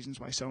million reasons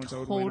why so and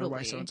so would win or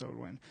why so and so would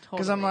win.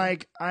 Because I'm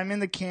like, I'm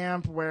in the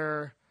camp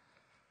where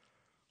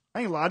I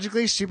think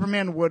logically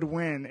Superman would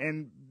win,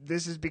 and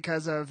this is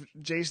because of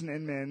Jason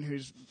Inman,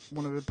 who's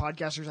one of the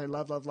podcasters I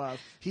love.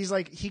 He's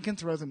like, he can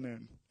throw the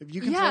moon. If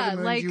you can throw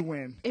the moon, you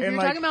win. If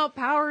you're talking about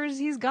powers,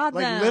 he's got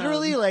them.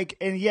 Literally,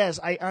 and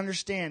yes, I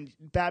understand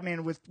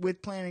Batman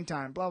with planning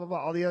time, blah, blah, blah,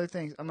 all the other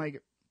things. I'm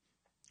like,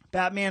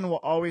 Batman will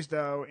always,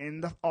 though,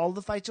 in all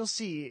the fights you'll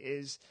see,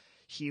 is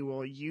he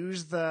will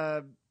use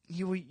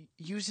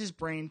his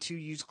brain to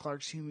use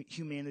Clark's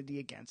humanity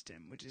against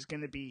him, which is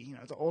going to be,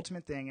 the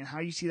ultimate thing. And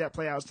how you see that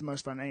play out is the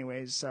most fun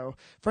anyways. So,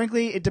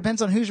 frankly, it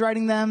depends on who's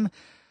writing them.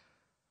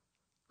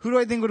 Who do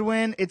I think would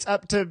win? It's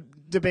up to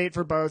debate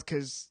for both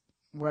because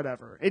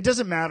whatever. It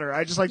doesn't matter.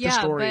 I just like the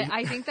story. Yeah, but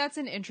I think that's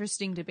an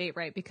interesting debate,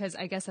 right? Because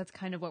I guess that's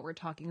kind of what we're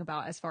talking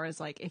about as far as,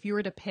 like, if you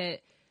were to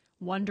pit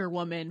Wonder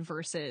Woman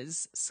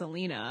versus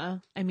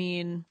Selena, I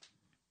mean...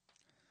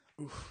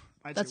 Oof.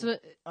 I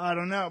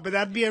don't know, but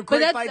that'd be a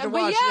great fight to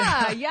watch.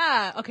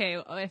 Yeah.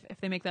 Okay, if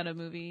they make that a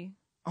movie,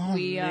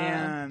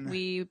 man,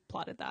 we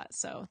plotted that.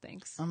 So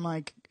thanks. I'm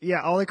like,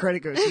 all the credit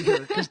goes to her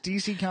because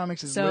DC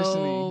Comics is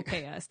listening.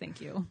 Pay us, thank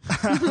you.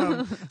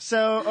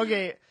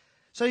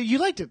 So you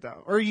liked it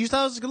though, or you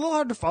thought it was a little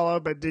hard to follow,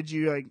 but did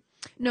you like?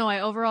 No, I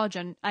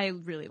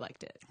really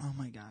liked it. Oh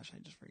my gosh, I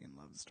just freaking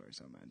love the story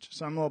so much.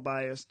 So I'm a little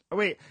biased. Oh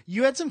wait,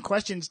 you had some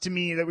questions to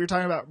me that we were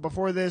talking about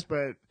before this,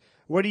 but.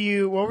 What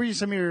were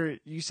some of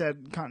you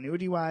said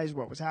continuity wise,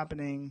 what was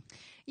happening?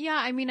 Yeah,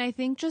 I mean, I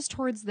think just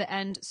towards the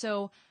end,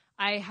 so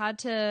I had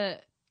to,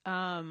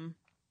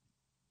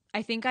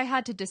 I think I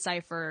had to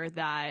decipher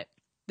that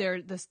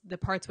the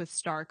parts with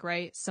Stark,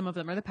 right? Some of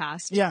them are the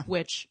past,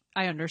 which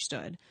I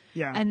understood.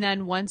 Yeah. And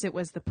then once it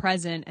was the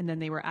present and then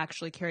they were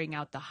actually carrying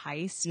out the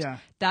heist,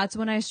 that's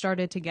when I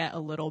started to get a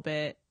little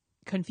bit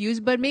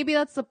confused, but maybe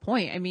that's the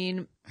point. I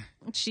mean,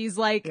 she's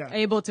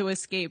able to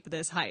escape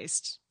this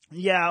heist.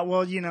 Yeah,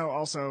 well,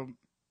 also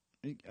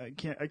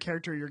a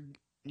character you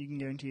can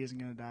guarantee isn't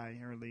going to die,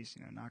 or at least,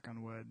 knock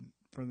on wood,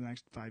 for the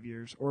next 5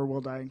 years, or will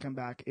die and come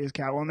back, is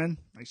Catwoman.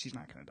 Like, she's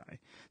not going to die.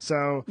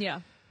 So,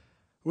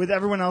 with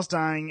everyone else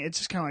dying, it's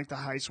just kind of like the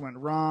heist went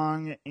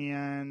wrong,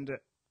 and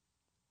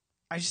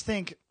I just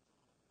think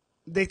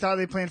they thought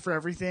they planned for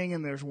everything,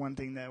 and there's one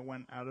thing that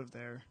went out of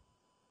their,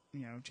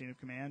 chain of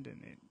command,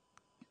 and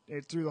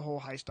it threw the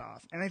whole heist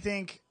off. And I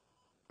think...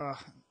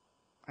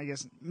 I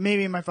guess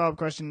maybe my follow-up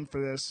question for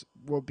this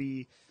will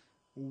be,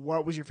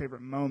 what was your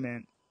favorite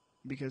moment?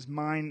 Because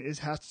mine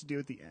has to do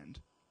with the end.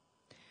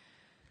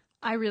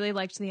 I really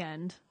liked the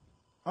end.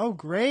 Oh,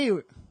 great.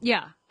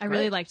 Yeah, I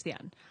really liked the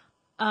end.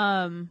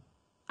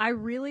 I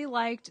really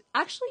liked...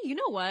 Actually, you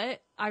know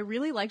what? I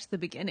really liked the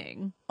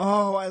beginning.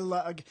 Oh, I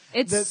love...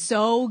 It's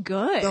so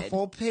good. The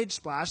full-page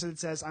splash that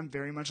says, "I'm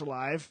very much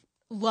alive."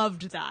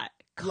 Loved that.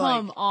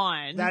 Come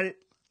on.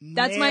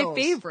 That's my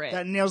favorite.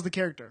 That nails the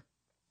character.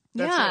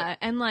 That's it.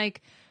 And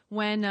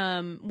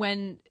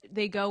when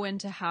they go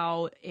into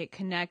how it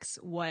connects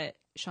what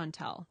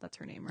Chantel, that's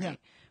her name, right? Yeah.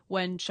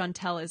 When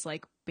Chantel is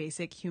like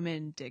basic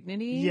human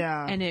dignity,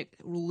 and it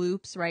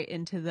loops right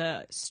into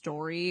the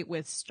story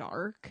with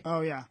Stark.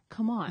 Oh yeah,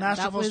 come on,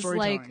 masterful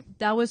storytelling.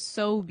 That was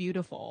so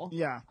beautiful.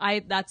 Yeah,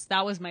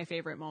 that was my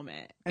favorite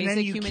moment. And basic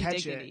then you human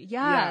catch dignity. It.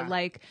 Yeah,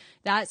 like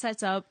that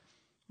sets up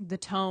the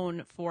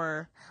tone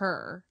for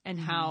her and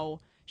how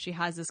she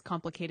has this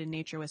complicated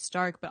nature with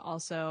Stark, but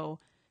also.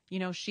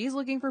 She's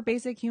looking for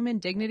basic human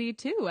dignity,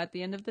 too, at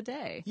the end of the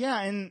day.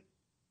 Yeah, and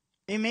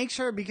it makes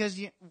her, because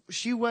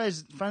she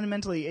was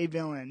fundamentally a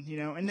villain,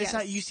 and this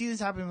you see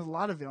this happen with a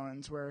lot of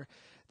villains, where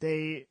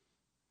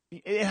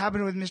it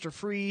happened with Mr.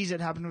 Freeze,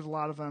 it happened with a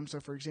lot of them. So,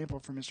 for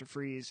example, for Mr.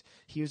 Freeze,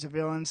 he was a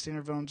villain,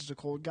 standard villain, just a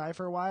cold guy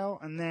for a while,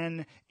 and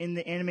then in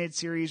the animated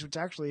series, which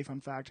actually,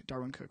 fun fact,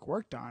 Darwin Cook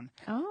worked on,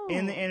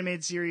 in the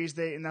animated series,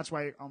 and that's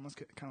why it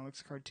almost kind of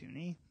looks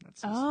cartoony.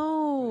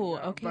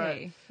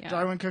 Okay. But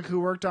Darwin Cook,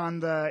 who worked on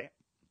the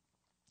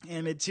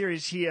animated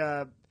series, he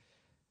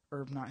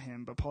or not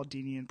him, but Paul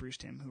Dini and Bruce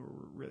Timm, who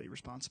were really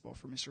responsible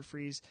for Mr.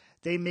 Freeze,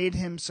 they made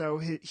him so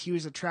he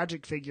was a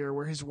tragic figure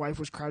where his wife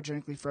was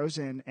cryogenically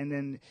frozen, and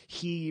then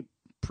he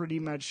pretty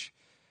much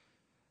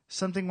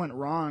something went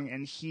wrong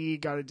and he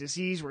got a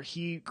disease where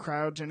he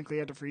cryogenically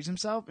had to freeze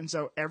himself, and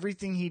so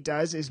everything he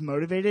does is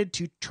motivated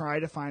to try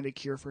to find a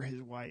cure for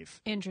his wife.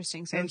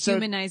 Interesting. So And so-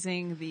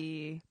 humanizing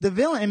the The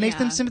villain, it makes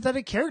them Yeah.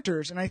 sympathetic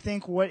characters, and I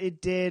think what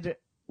it did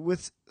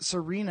with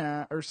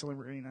Selena,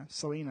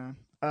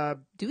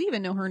 do we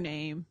even know her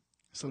name?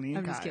 Selena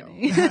I'm just Kyle.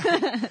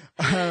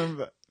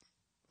 kidding.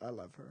 I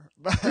love her,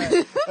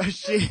 but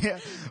she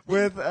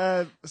with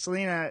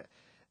Selena,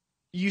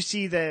 you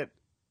see that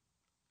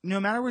no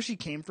matter where she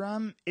came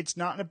from, it's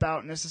not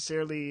about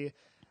necessarily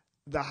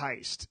the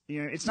heist.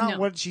 You know, it's not No.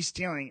 what she's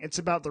stealing. It's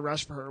about the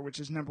rush for her, which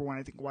is number one.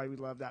 I think why we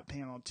love that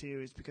panel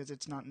too is because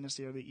it's not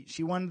necessarily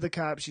she wanted the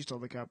cup, she stole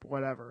the cup,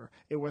 whatever.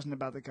 It wasn't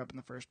about the cup in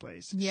the first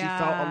place. She felt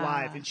Yeah.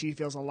 alive, and she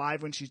feels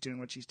alive when she's doing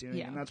what she's doing,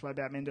 Yeah. and that's why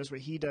Batman does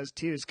what he does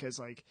too. Is because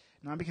like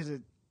not because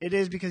it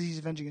is because he's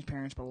avenging his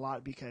parents, but a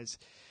lot because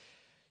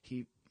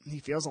he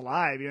feels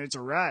alive. You know, it's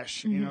a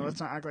rush. You know, let's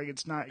not act like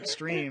it's not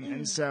extreme.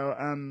 And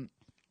so,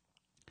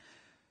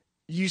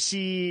 you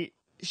see,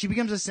 she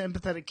becomes a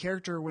sympathetic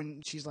character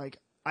when she's like,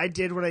 "I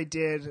did what I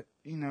did,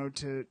 you know,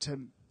 to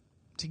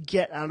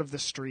get out of the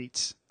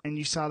streets." And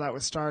you saw that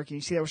with Stark, and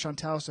you see that with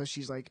Chantel. So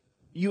she's like,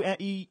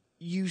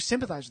 you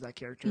sympathize with that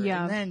character,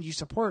 Yeah. and then you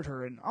support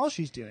her in all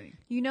she's doing.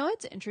 You know,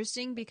 it's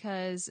interesting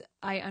because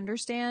I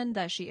understand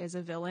that she is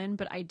a villain,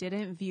 but I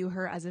didn't view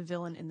her as a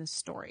villain in the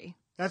story.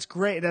 That's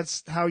great.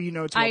 That's how you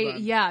know it's well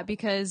done. Yeah,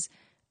 because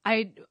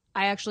I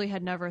actually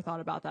had never thought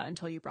about that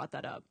until you brought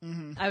that up.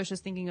 Mm-hmm. I was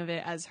just thinking of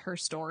it as her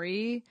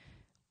story,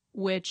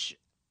 which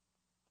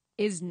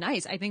is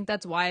nice. I think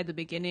that's why the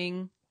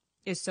beginning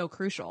is so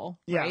crucial,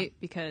 Yeah. right?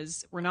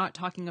 Because we're not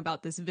talking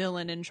about this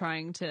villain and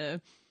trying to,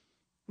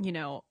 you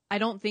know, I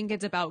don't think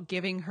it's about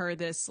giving her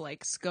this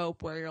like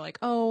scope where you're like,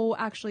 oh,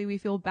 actually we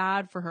feel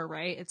bad for her,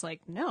 right? It's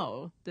like,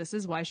 no, this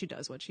is why she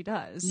does what she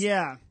does.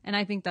 Yeah. And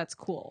I think that's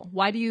cool.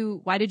 Why did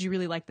you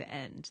really like the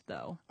end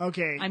though?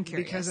 Okay, I'm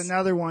curious. because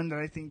another one that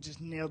I think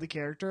just nailed the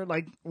character.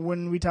 Like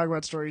when we talk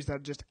about stories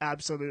that just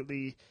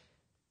absolutely,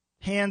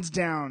 hands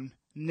down,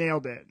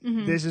 nailed it.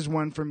 Mm-hmm. This is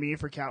one for me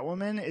for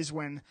Catwoman is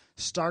when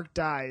Stark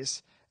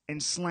dies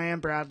and Slam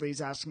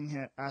Bradley's asking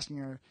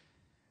her,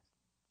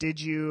 did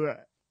you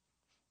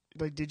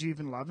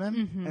even love him?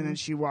 Mm-hmm. And then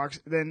she walks.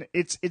 Then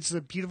it's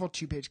a beautiful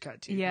 2-page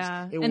cut too.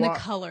 Yeah. It And wa- the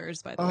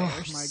colors, by the way, Oh are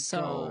my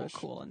so gosh.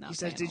 cool in that He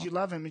says, panel. "Did you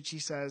love him?" And she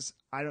says,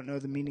 "I don't know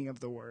the meaning of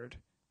the word."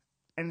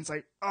 And it's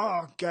like,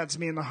 oh, guts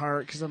me in the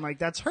heart because I'm like,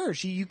 that's her.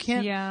 You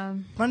can't. Yeah.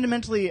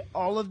 Fundamentally,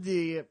 all of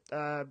the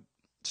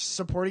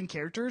supporting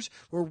characters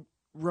were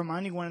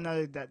reminding one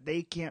another that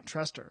they can't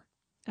trust her,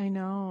 I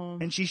know.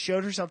 and she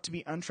showed herself to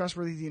be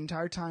untrustworthy the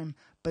entire time.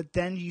 But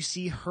then you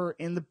see her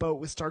in the boat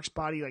with Stark's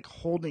body, like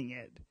holding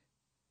it,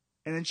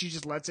 and then she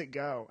just lets it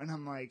go, and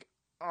I'm like,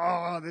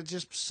 oh, that's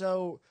just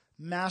so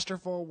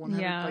masterful.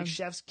 100, Yeah. like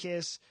chef's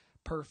kiss.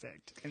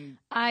 Perfect. And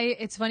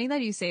It's funny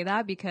that you say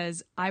that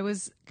because I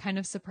was kind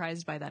of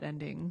surprised by that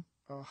ending.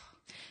 ugh.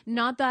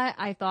 Not that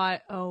I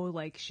thought, oh,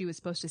 like she was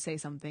supposed to say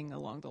something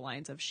along the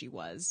lines of she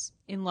was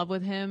in love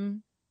with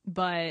him,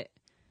 but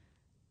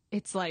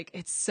it's like,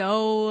 it's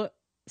so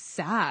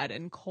sad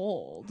and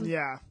cold,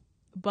 Yeah.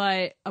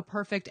 but a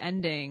perfect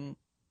ending,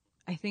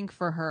 I think,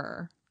 for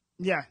her.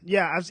 Yeah.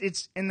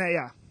 It's in that.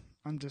 Yeah.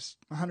 I'm just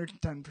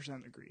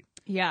 110% agreed.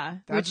 Yeah.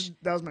 That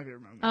was my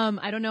favorite moment.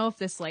 I don't know if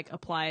this like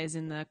applies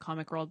in the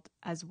comic world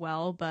as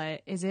well,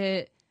 but is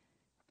it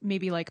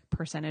maybe like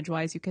percentage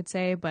wise you could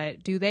say,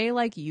 but do they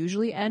like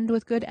usually end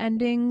with good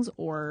endings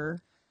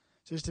or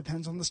Just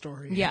depends on the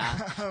story. yeah.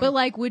 But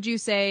like would you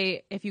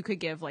say if you could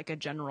give like a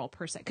general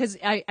percent, cuz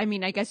I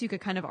mean I guess you could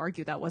kind of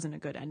argue that wasn't a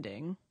good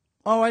ending.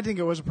 Oh, I think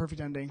it was a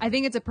perfect ending. I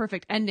think it's a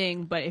perfect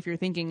ending, but if you're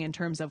thinking in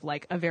terms of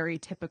like a very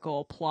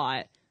typical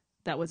plot,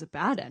 that was a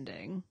bad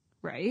ending,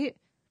 right?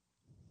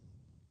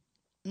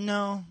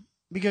 No,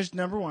 because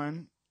number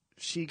one,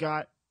 she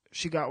got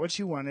what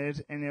she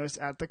wanted, and it was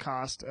at the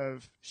cost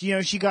of she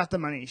got the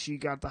money, she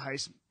got the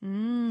heist,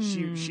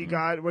 she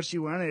got what she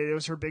wanted. It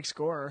was her big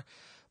score.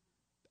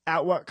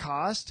 At what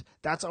cost?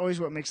 That's always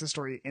what makes the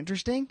story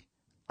interesting.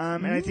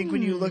 And I think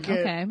when you look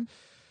at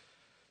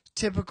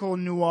typical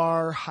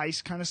noir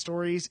heist kind of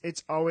stories,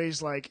 it's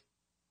always like,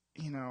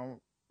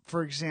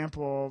 for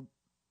example,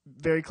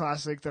 very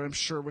classic that I'm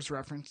sure was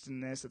referenced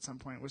in this at some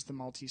point was the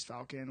Maltese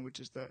Falcon, which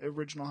is the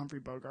original Humphrey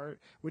Bogart,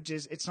 which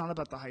is, it's not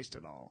about the heist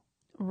at all.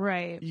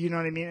 Right. You know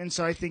what I mean? And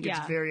so I think it's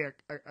Yeah. very a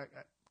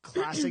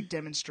classic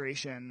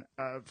demonstration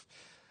of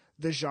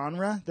the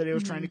genre that it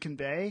was trying to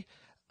convey.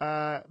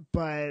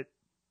 But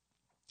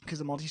because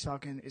the Maltese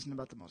Falcon isn't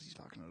about the Maltese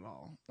Falcon at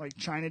all. Like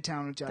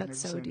Chinatown with Jack That's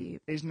so Nicholson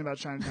deep. isn't about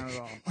Chinatown at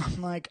all.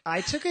 I'm like,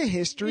 I took a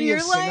history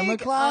of cinema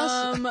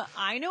class.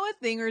 I know a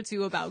thing or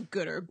two about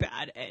good or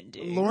bad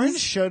endings. Lauren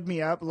showed me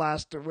up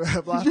last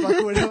Black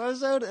Widow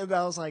episode, and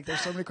I was like,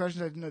 "There's so many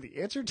questions I didn't know the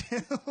answer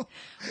to."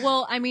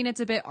 Well, I mean, it's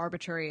a bit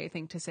arbitrary, I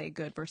think, to say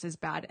good versus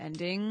bad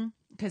ending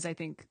because I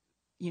think,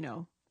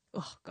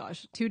 oh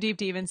gosh, too deep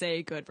to even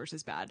say good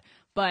versus bad.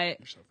 But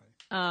You're so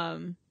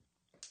funny.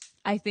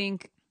 I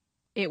think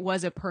it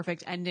was a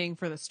perfect ending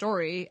for the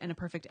story and a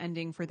perfect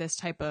ending for this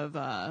type of,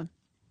 I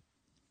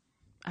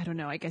don't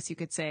know, I guess you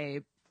could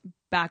say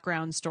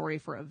background story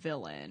for a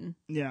villain.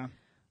 Yeah.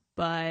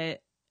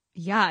 But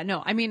yeah,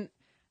 no, I mean,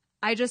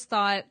 I just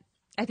thought,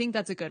 I think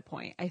that's a good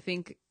point. I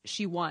think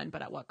she won,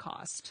 but at what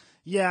cost?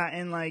 Yeah,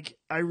 and like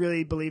I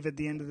really believe at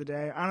the end of the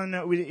day, I don't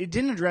know, it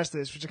didn't address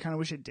this, which I kind of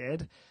wish it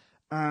did.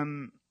 I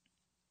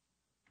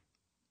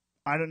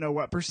don't know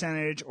what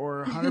percentage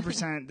or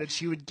 100% that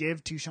she would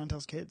give to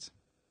Chantel's kids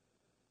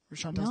or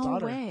Chantel's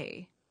daughter. No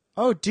way.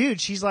 Oh, dude,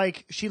 she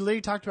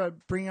literally talked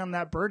about bringing on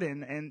that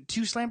burden and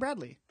to Slam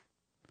Bradley.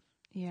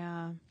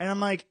 Yeah. And I'm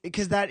like,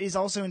 because that is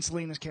also in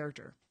Selena's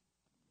character.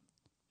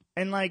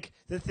 And like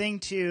the thing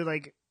too,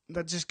 like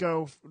let's just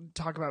go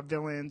talk about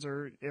villains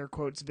or air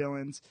quotes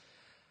villains.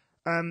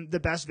 The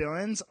best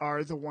villains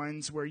are the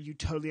ones where you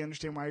totally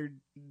understand why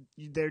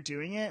they're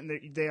doing it,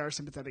 and they are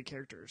sympathetic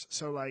characters.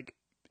 So like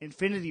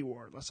Infinity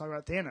War, let's talk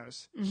about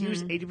Thanos. Mm-hmm. He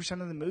was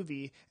 80% of the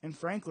movie, and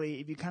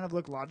frankly, if you kind of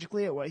look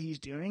logically at what he's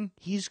doing,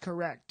 he's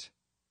correct.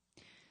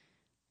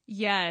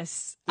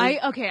 Yes.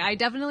 I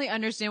definitely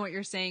understand what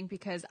you're saying,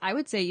 because I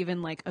would say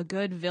even like a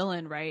good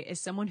villain, right, is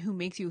someone who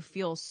makes you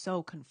feel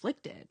so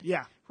conflicted.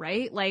 Yeah.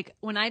 Right? Like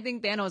when I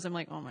think Thanos, I'm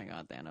like, oh my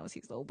God, Thanos,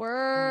 he's the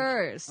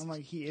worst. I'm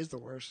like, he is the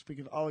worst. We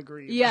can all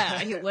agree. Yeah,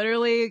 he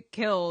literally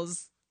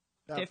kills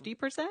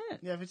 50%.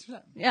 Yeah,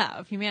 50%. Yeah,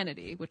 of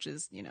humanity, which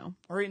is, you know.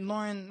 All right, and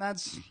Lauren,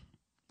 that's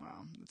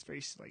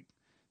very like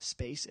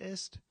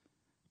spaceist.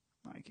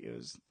 Like it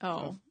was.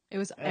 It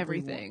was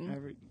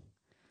everything.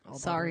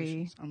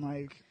 Sorry. I'm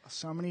like,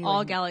 so many. All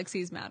like,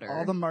 galaxies matter.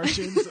 All the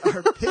Martians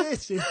are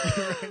pissed at me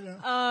right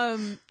now.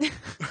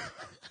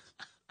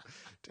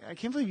 I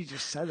can't believe you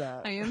just said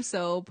that. I am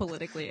so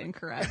politically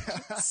incorrect.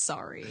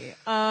 Sorry.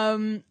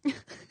 But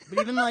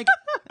even like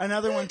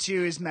another one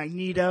too is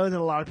Magneto, that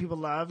a lot of people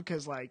love,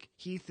 because like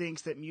he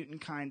thinks that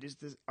mutant kind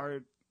are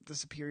the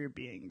superior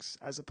beings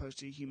as opposed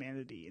to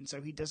humanity, and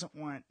so he doesn't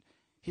want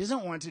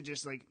to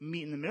just like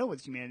meet in the middle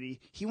with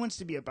humanity. He wants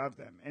to be above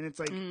them, and it's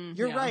like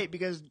you're right,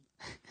 because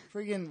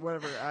friggin'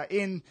 whatever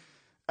in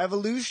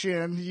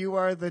evolution you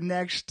are the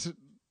next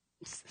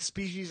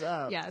species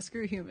up. Yeah,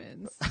 screw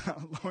humans.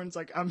 Lauren's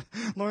like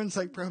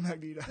pro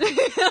Magneto.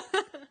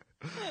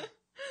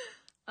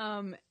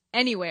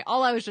 Anyway,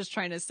 all I was just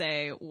trying to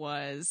say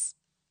was,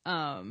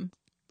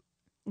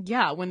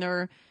 yeah, when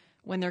they're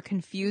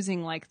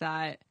confusing like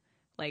that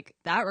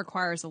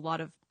requires a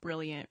lot of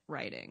brilliant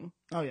writing.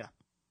 Oh yeah.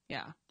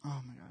 Yeah. Oh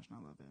my gosh, I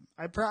love it.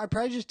 I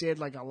probably just did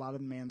like a lot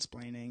of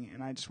mansplaining,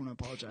 and I just want to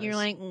apologize. You're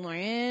like,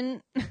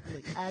 Lauren.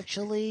 Like,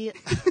 actually.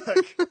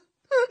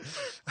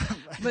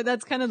 But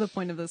that's kind of the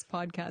point of this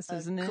podcast,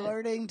 isn't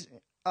it?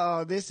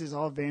 This is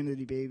all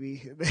vanity,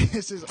 baby.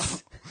 This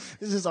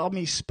is all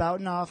me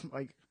spouting off.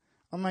 Like,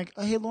 I'm like,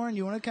 oh, hey, Lauren,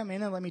 you want to come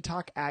in and let me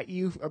talk at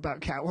you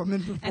about Catwoman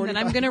for 45? And then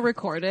I'm going to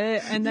record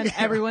it, and then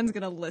everyone's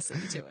going to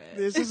listen to it.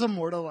 This is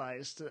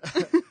immortalized.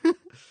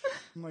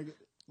 I'm like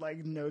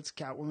notes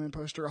Catwoman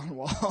poster on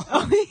wall.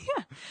 Oh,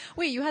 yeah.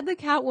 Wait, you had the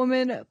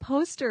Catwoman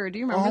poster. Do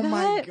you remember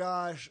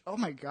that? Oh,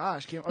 my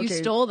gosh. Okay. You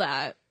stole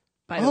that,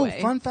 by the way.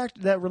 Oh, fun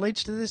fact that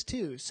relates to this,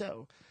 too.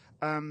 So,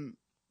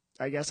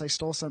 I guess I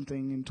stole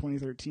something in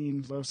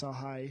 2013, Los Al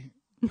High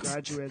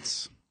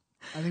graduates.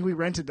 I think we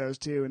rented those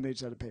too, and they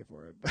just had to pay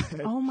for it.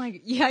 Oh my,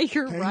 yeah,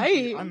 you're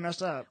right. I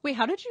messed up. Wait,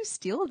 how did you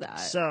steal that?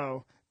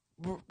 So,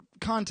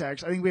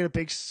 context, I think we had a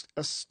big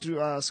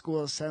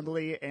school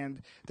assembly,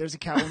 and there's a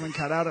Catwoman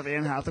cutout of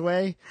Anne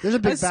Hathaway. There's a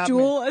big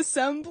school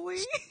assembly?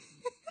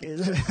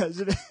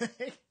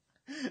 It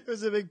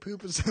was a big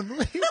poop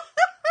assembly.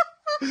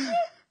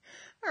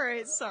 All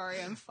right, sorry,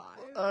 I'm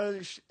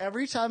 5.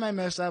 Every time I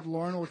mess up,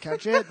 Lauren will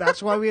catch it.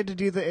 That's why we had to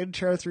do the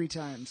intro 3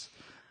 times.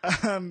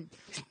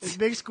 It's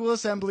big school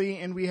assembly,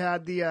 and we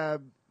had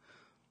the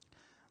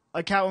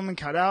a Catwoman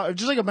cutout,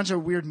 just like a bunch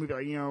of weird movies,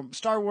 like, you know,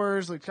 Star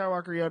Wars, like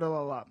Skywalker,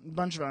 Yoda, a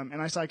bunch of them.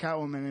 And I saw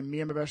Catwoman, and me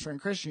and my best friend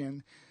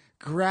Christian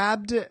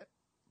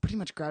pretty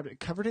much grabbed it,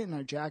 covered it in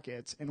our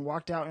jackets, and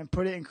walked out and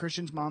put it in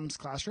Christian's mom's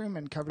classroom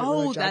and covered it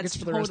with our jackets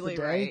for the rest of the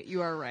day. Right.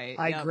 You are right.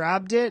 I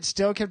grabbed it,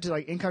 still kept it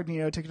like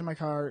incognito, took it to my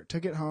car,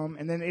 took it home,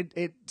 and then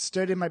it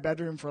stood in my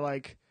bedroom for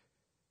like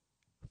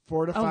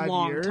 4 to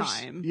 5 years.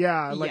 Time.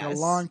 Yeah, like a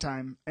long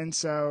time. And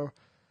so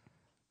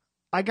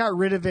I got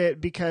rid of it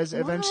because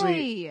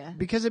eventually,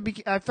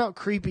 I felt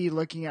creepy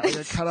looking at like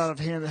a cutout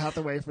of Anne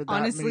Hathaway for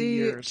that many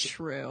years.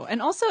 True.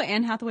 And also,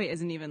 Anne Hathaway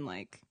isn't even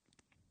like,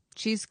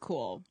 she's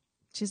cool.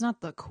 She's not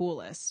the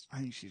coolest. I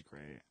think she's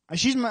great.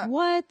 She's my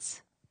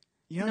what?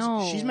 You know,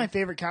 no. She's my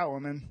favorite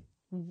Catwoman.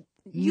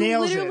 You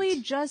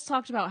literally just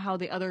talked about how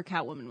the other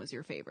Catwoman was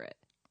your favorite.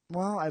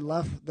 Well, I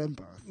love them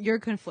both. You're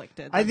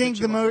conflicted. I think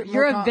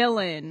you're a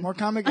villain. More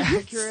comic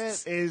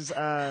accurate is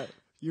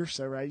you're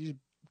so right. You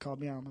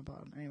called me out on my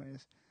bottom.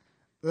 Anyways,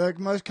 the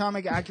most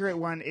comic accurate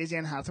one is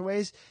Anne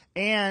Hathaway's,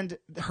 and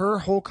her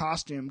whole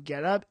costume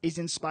getup is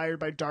inspired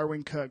by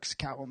Darwin Cook's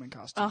Catwoman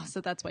costume. Oh, so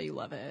that's why you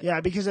love it.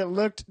 Yeah, because it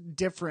looked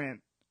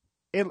different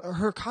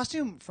her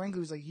costume, frankly,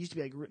 was like used to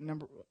be like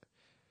number.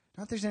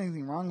 Not that there's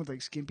anything wrong with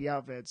like skimpy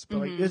outfits, but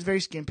like it was very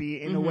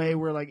skimpy in a way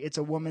where like it's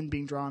a woman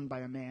being drawn by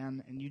a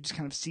man, and you just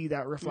kind of see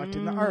that reflected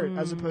in the art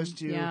as opposed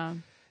to. Yeah.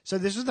 So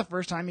this was the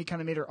first time he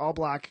kind of made her all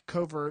black,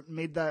 covert,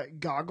 made the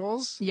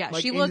goggles. Yeah,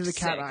 like, she into looked the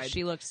sick. cat-eyed.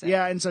 She looked sick.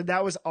 Yeah, and so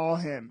that was all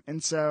him,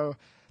 and so,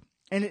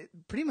 and it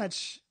pretty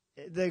much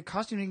the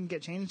costume didn't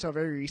get changed until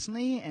very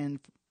recently, and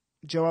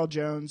Joelle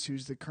Jones,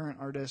 who's the current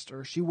artist,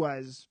 or she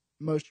was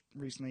most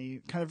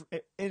recently, kind of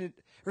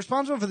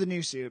responsible for the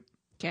new suit.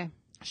 Okay.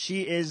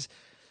 She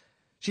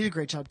did a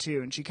great job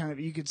too, and she kind of,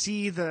 you could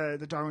see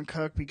the Darwin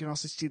Cook, but you can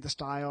also see the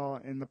style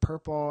and the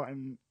purple,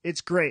 and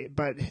it's great.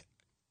 But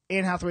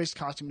Anne Hathaway's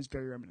costume is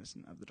very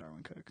reminiscent of the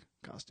Darwin Cook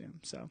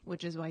costume, so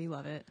Which is why you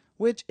love it.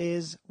 which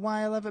is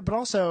why I love it. But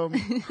also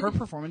her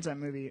performance in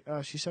that movie,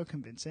 she's so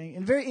convincing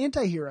and very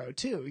anti-hero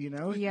too. You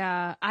know,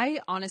 Yeah, I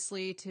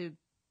honestly, to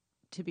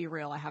be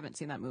real, I haven't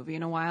seen that movie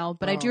in a while,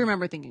 but I do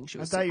remember thinking she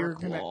was I thought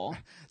super you were cool. I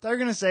thought you were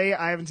gonna say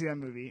I haven't seen that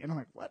movie, and I'm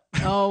like, what?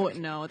 Oh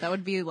no, that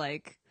would be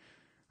like,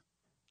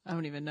 I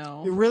don't even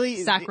know. It really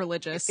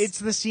sacrilegious. It's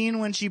the scene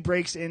when she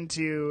breaks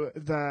into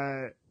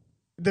the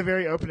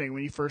very opening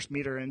when you first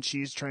meet her, and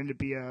she's trying to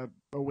be a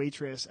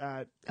waitress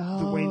at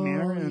the Wayne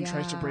Manor, and then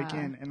tries to break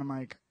in, and I'm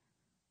like,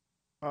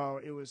 oh,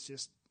 it was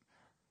just.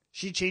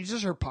 She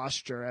changes her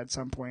posture at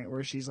some point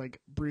where she's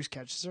like, Bruce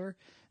catches her.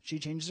 She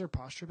changes her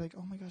posture, like,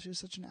 oh my gosh, it was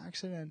such an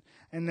accident.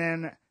 And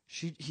then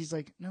he's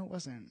like, no, it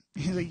wasn't.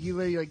 He's like, you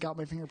literally like got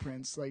my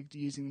fingerprints, like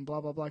using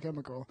blah blah blah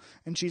chemical.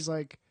 And she's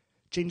like,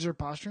 changes her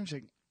posture, and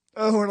she's like,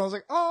 oh, and I was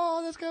like,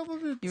 oh, that's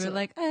compliment. You were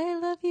like, I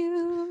love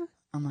you.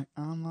 I'm like,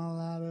 I'm all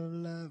out of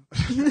love.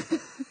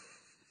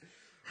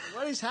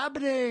 What is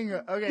happening?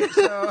 Okay,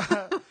 so,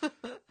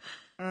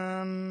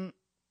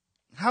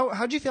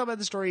 how'd you feel about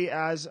the story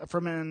as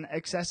from an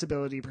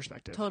accessibility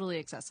perspective? Totally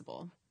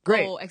accessible.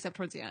 Great. Oh, except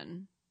towards the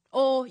end.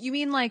 Oh, you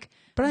mean like...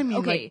 But I mean,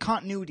 okay. like,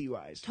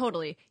 continuity-wise.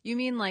 Totally. You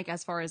mean like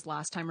as far as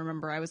last time,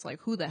 remember, I was like,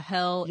 who the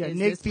hell Yeah, is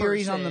Nick this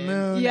Fury's person? on the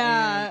moon.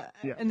 Yeah.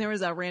 And, And there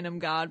was that random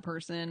god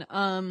person.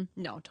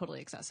 No,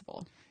 totally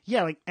accessible.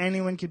 yeah, like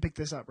anyone could pick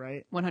this up,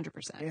 right?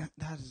 100%. Yeah,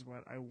 that is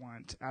what I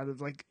want out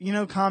of like, you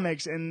know,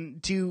 comics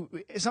and to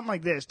something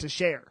like this to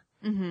share.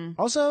 Mm-hmm.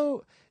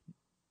 Also,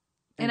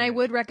 And I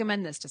would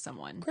recommend this to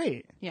someone.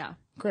 great. Yeah.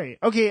 Great.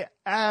 Okay,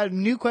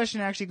 new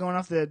question actually going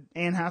off the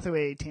Anne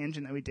Hathaway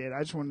tangent that we did.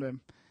 I just wanted to,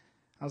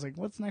 I was like,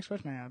 what's the next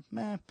question I have?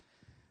 Meh.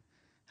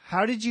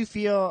 How did you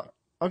feel,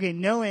 okay,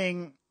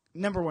 knowing,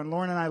 number one,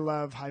 Lauren and I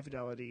love High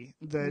Fidelity.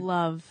 The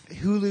Love.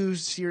 Hulu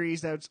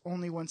series that's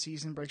only one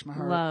season breaks my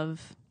heart.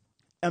 Love.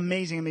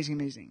 Amazing, amazing,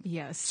 amazing.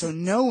 Yes. So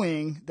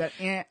knowing that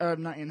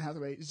not Anne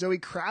Hathaway, Zoe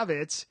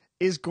Kravitz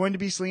is going to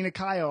be Selena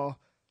Kyle,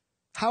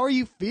 how are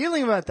you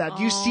feeling about that?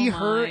 Do you see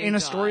her in a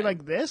story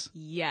like this?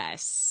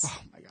 Yes.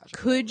 Oh my gosh.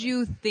 Could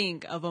you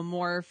think of a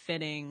more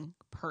fitting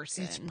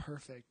person? It's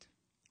perfect.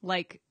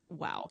 Like,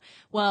 wow.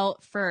 Well,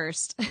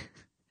 first,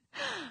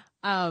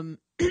 I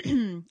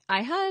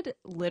had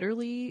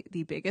literally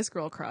the biggest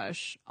girl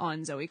crush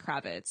on Zoe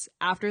Kravitz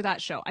after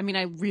that show. I mean,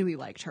 I really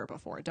liked her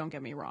before, don't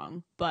get me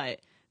wrong, but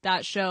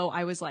that show,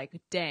 I was like,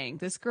 dang,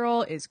 this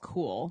girl is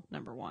cool,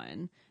 number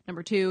one.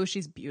 Number two,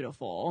 she's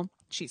beautiful.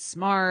 She's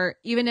smart.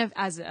 Even if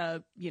as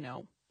a,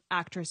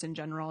 actress in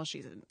general,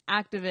 she's an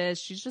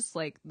activist. She's just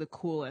like the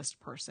coolest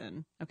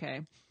person.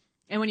 Okay.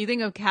 And when you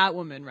think of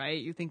Catwoman,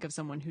 right, you think of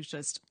someone who's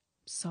just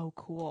so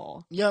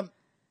cool. Yep.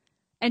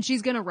 And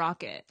she's going to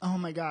rock it. Oh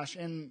my gosh.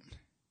 And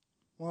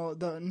well,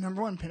 the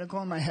number one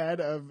pinnacle in my head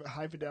of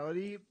High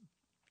Fidelity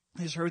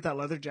is her with that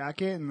leather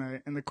jacket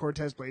and the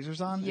Cortez blazers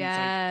on.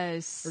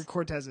 Yes. Or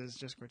Cortez is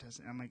just Cortez.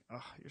 And I'm like,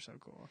 oh, you're so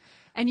cool.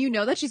 And you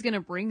know that she's going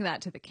to bring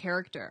that to the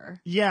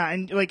character. Yeah.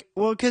 And like,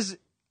 well, because,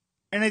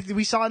 and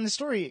we saw in the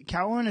story,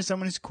 Catwoman is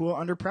someone who's cool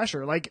under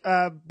pressure. Like,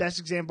 best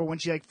example, when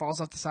she like falls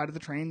off the side of the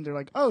train, they're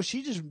like, oh,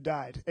 she just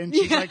died. And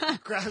she's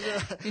like, grabs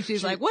her. And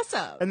she's like, what's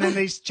up? And then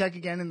they check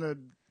again in the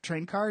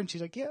train car and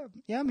she's like, yeah,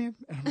 I'm here.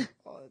 And I'm like,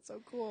 oh, that's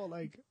so cool.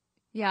 Like,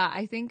 yeah,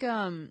 I think,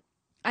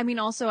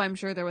 also, I'm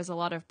sure there was a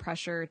lot of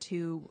pressure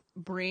to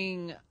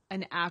bring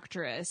an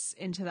actress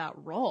into that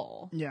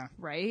role. yeah.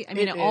 Right? I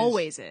mean, it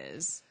always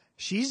is.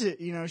 She's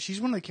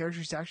one of the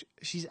characters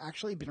she's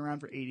actually been around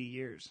for 80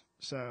 years.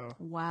 So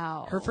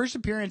wow. Her first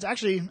appearance,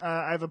 actually,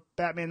 I have a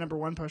Batman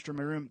 #1 poster in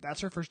my room. That's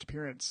her first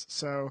appearance.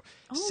 So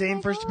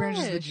same first appearance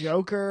as the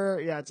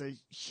Joker. Yeah, it's a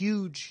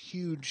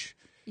huge.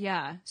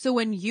 Yeah. So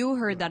when you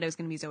heard that it was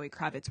going to be Zoe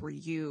Kravitz, were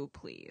you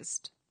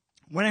pleased?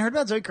 When I heard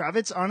about Zoe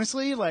Kravitz,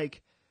 honestly,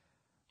 like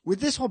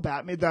with this whole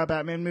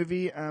Batman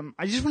movie,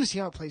 I just want to see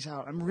how it plays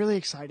out. I'm really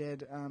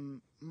excited.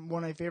 One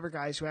of my favorite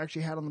guys who I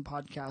actually had on the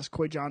podcast,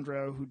 Coy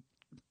Jandreau, who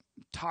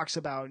talks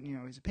about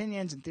his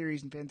opinions and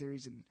theories and fan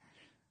theories and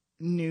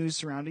news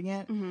surrounding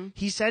it. Mm-hmm.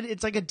 He said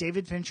it's like a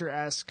David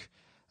Fincher-esque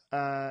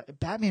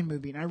Batman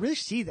movie, and I really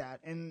see that.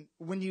 And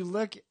when you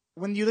look at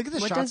the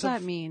shots, what does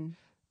that mean?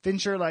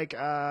 Fincher, like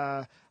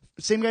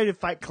same guy who did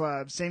Fight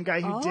Club, same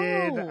guy who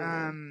did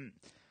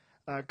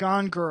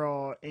Gone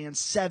Girl and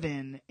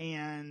Seven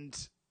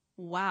and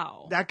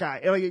Wow. That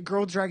guy, like a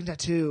girl with dragon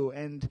tattoo,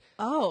 and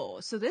Oh,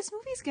 so this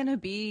movie's gonna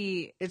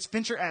be, it's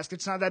Fincher-esque.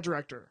 It's not that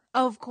director.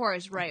 of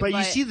course, right? But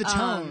you see the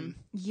tone.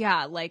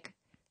 Yeah, like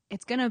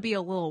it's gonna be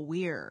a little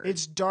weird.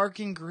 It's dark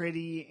and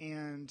gritty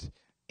and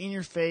in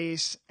your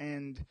face,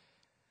 and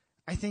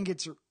I think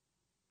it's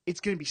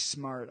going to be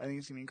smart. I think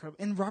it's going to be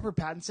incredible. And Robert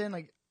Pattinson,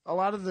 like a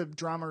lot of the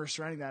drama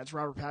surrounding that, it's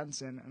Robert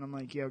Pattinson, and I'm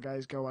like, yo,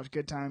 guys, go watch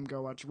Good Time,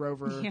 go watch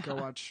Rover, go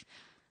watch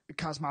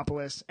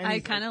Cosmopolis. I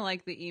kind of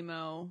like the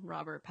emo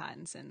Robert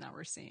Pattinson that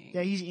we're seeing.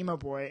 Yeah, he's emo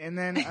boy. And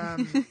then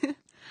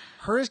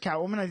her as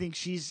Catwoman,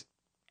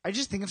 I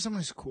just think of someone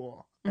who's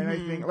cool. And I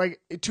think like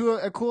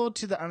cool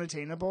to the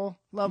unattainable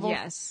level.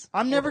 Yes.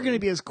 I'm never going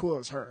to be as cool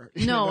as her.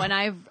 No, know? and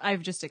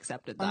I've just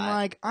accepted that. I'm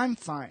like, I'm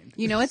fine.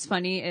 You know what's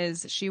funny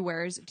is she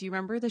wears, do you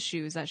remember the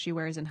shoes that she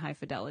wears in High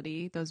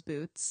Fidelity? Those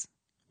boots?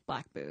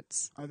 Black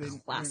boots. Are they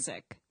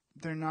classic?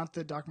 They're not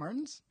the Doc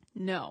Martens?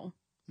 No.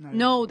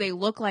 No, they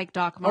look like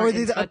Doc Martens, are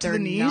they but up to they're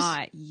the knees?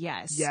 not.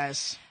 Yes.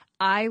 Yes.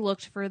 I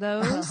looked for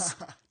those.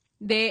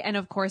 And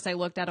of course I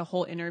looked at a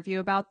whole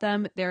interview about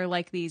them. They're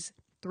like these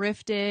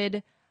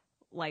thrifted,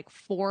 like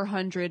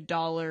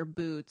 $400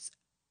 boots,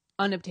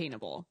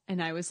 unobtainable.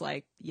 And I was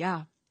like,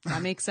 yeah,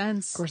 that makes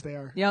sense. Of course they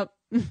are. Yep.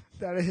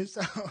 That is.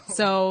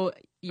 So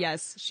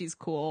yes, she's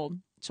cool.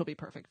 She'll be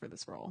perfect for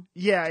this role.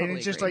 Yeah, Totally and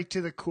it's just agree. like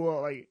to the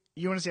cool, like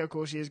you want to see how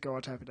cool she is, go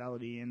watch High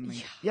Fidelity, and like,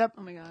 Yeah. yep.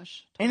 Oh my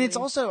gosh. And it's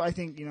Totally. also, I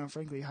think,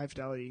 frankly, High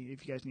Fidelity.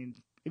 If you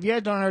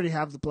guys don't already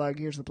have the plug,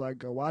 here's the plug.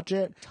 Go watch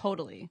it.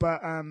 Totally.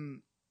 But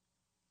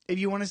if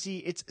you want to see,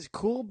 it's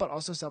cool, but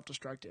also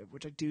self-destructive,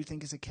 which I do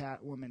think is a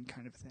Catwoman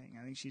kind of thing.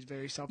 I think she's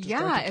very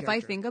self-destructive. Yeah, if I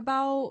character. think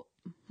about,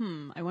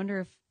 I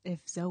wonder if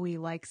Zoe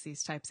likes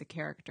these types of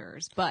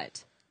characters,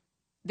 but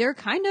they're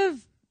kind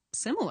of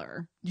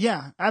similar.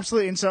 Yeah,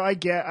 absolutely. And so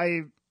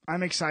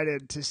I'm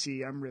excited to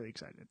see. I'm really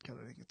excited because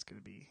I think it's going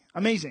to be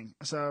amazing.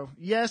 So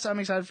yes, I'm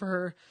excited for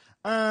her.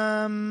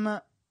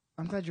 I'm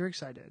glad you're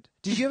excited.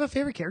 Did you have a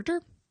favorite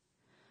character?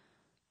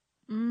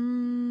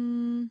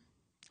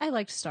 I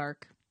liked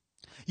Stark.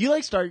 You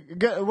like Stark.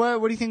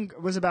 What do you think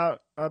was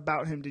about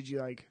him? Did you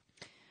like?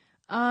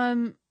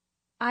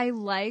 I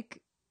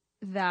like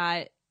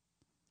that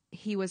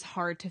he was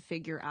hard to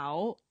figure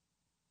out,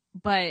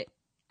 but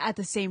at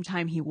the same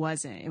time he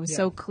wasn't. It was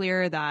so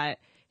clear that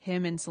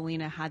him and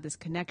Selena had this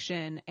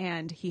connection,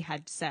 and he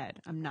had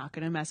said, I'm not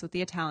going to mess with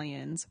the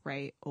Italians,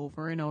 right?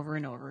 Over and over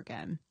and over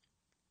again.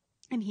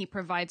 And he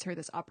provides her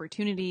this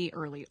opportunity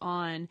early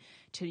on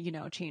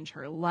to, change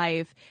her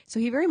life. So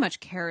he very much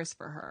cares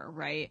for her,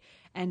 right?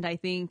 And I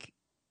think,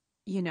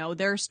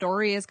 their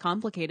story is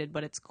complicated,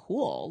 but it's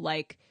cool.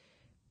 Like,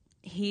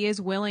 he is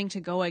willing to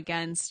go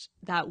against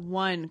that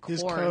one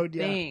core code,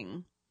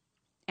 thing.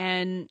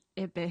 And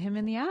it bit him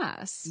in the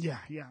ass. Yeah,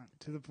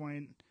 to the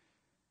point.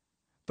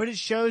 But it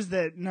shows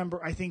that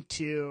I think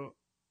too,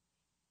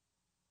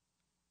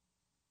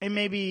 and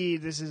maybe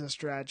this is a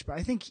stretch, but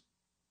I think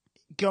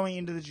going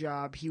into the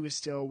job, he was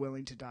still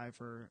willing to die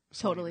for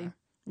Selena. Totally.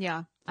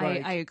 Yeah,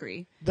 Like, I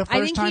agree. The first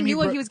I think time he knew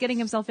what he was getting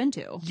himself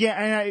into. Yeah,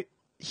 and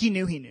he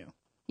knew.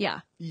 Yeah.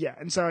 Yeah,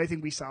 and so I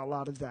think we saw a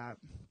lot of that.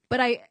 But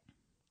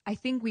I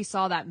think we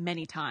saw that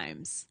many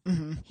times.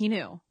 Mm-hmm. He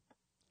knew.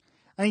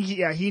 I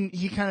think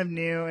he kind of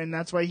knew, and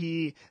that's why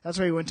he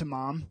went to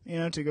Mom,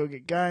 to go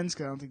get guns,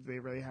 because I don't think they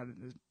really had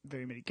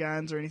very many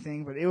guns or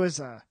anything. But it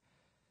was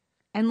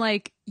and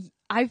like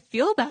I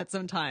feel that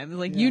sometimes,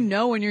 like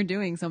when you're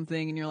doing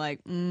something, and you're like,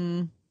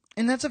 And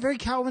that's a very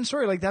Catwoman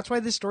story. Like that's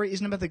why this story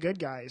isn't about the good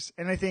guys.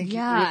 And I think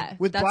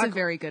with that's Black, a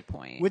very good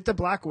point. With the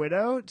Black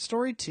Widow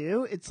story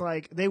too, it's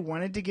like they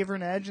wanted to give her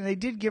an edge, and they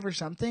did give her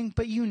something,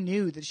 but you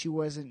knew that she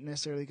wasn't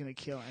necessarily going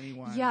to kill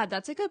anyone. Yeah,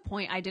 that's a good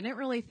point. I didn't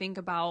really think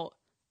about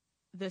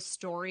the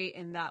story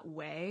in that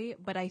way,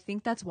 but I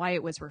think that's why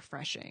it was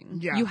refreshing.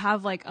 Yeah. You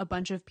have like a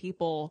bunch of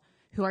people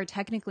who are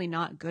technically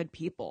not good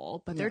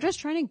people, but they're just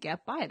trying to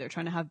get by. They're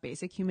trying to have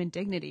basic human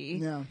dignity.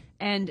 Yeah.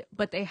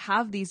 But they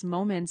have these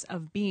moments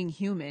of being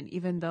human,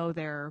 even though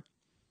they're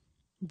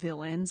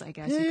villains, I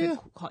guess you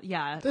could call,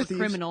 or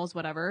criminals,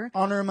 whatever.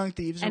 Honor among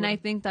thieves. And I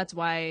think that's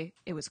why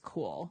it was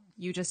cool.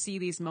 You just see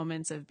these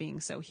moments of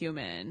being so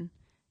human.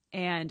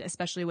 And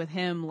especially with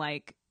him,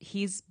 like,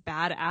 he's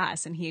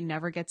badass and he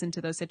never gets into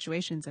those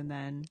situations. And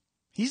then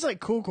he's like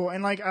cool.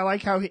 And like, I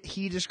like how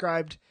he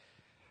described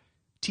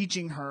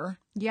teaching her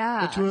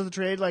the tool of the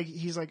trade. Like,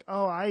 he's like,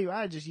 oh,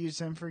 I just used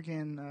some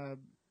freaking,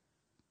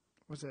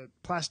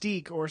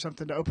 plastique or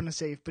something to open a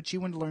safe, but she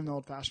wanted to learn the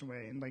old fashioned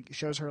way, and like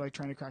shows her like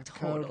trying to crack the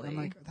code. And I'm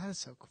like, that is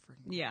so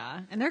freaking cool. Yeah.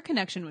 And their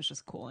connection was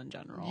just cool in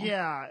general.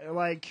 Yeah.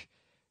 Like,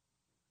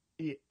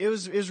 it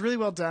was really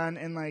well done.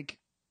 And like,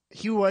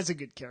 he was a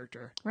good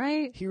character.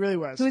 Right? He really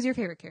was. Who was your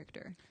favorite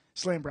character?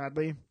 Slam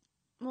Bradley.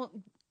 Well,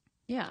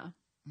 yeah.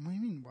 What do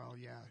you mean? Well,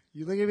 yeah.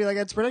 You look at me like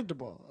it's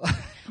predictable.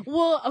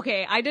 Well,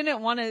 okay. I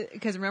didn't want to,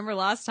 because remember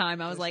last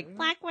time I was like,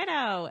 Black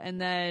Widow.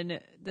 And then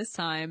this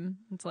time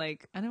it's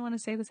like, I didn't want to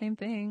say the same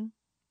thing.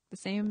 The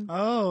same.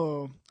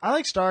 Oh, I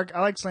like Stark.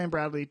 I like Slam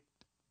Bradley.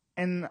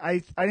 And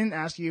I didn't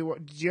ask you,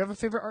 did you have a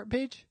favorite art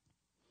page?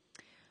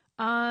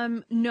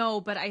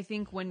 No, but I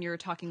think when you're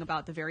talking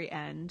about the very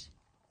end,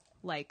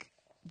 like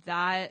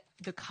that,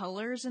 the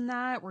colors in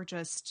that were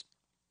just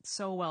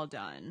so well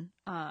done.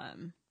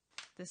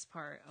 This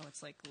part, oh,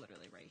 it's like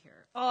literally right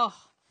here. Oh,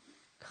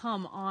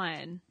 come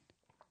on.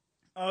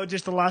 Oh,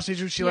 just the last page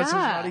where she lets his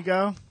body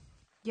go?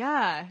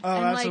 Yeah. Oh,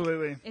 and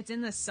absolutely. Like, it's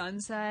in the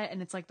sunset,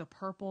 and it's like the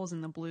purples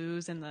and the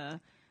blues and the,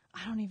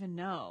 I don't even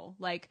know.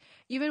 Like,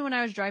 even when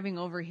I was driving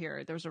over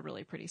here, there was a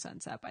really pretty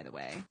sunset, by the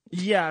way.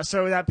 Yeah,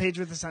 so that page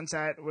with the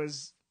sunset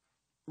was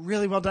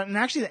really well done. And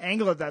actually the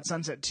angle of that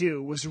sunset,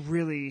 too, was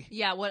really...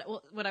 Yeah, what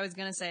I was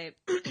going to say...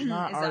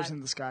 not is ours that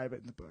in the sky, but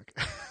in the book.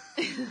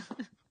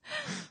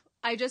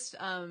 I just...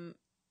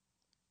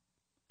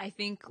 I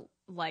think,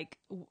 like,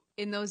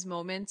 in those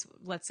moments,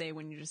 let's say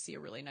when you just see a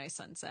really nice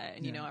sunset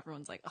and, you know,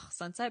 everyone's like, oh,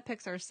 sunset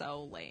pics are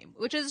so lame,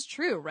 which is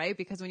true, right?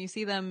 Because when you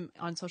see them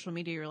on social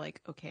media, you're like,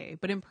 okay.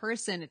 But in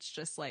person, it's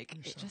just like,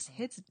 it just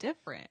hits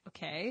different,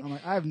 okay? I'm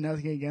like, I have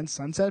nothing against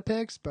sunset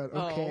pics, but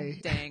okay.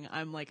 Oh, dang.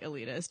 I'm, like,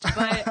 elitist.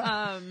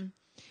 But,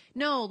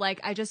 no, like,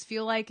 I just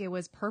feel like it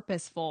was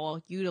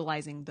purposeful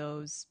utilizing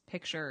those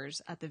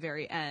pictures at the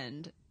very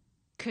end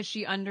because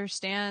she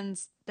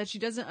understands that she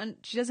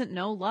doesn't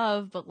know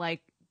love, but, like,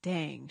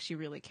 dang, she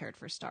really cared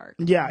for Stark.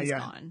 Yeah, He's yeah.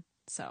 gone.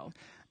 So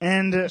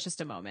And it's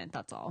just a moment.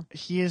 That's all.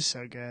 he is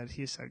so good.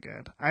 He's so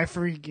good. I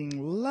freaking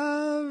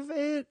love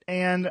it.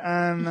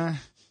 And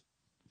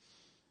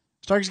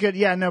Stark's good.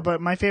 Yeah, no,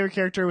 but my favorite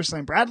character was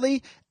Slam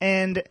Bradley,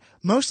 and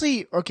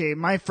mostly, okay,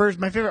 my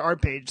favorite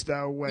art page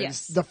though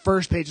was the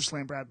first page of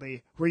Slam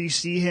Bradley, where you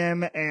see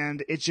him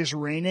and it's just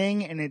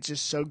raining and it's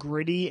just so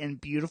gritty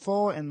and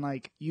beautiful, and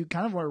like you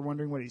kind of are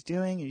wondering what he's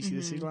doing, and you see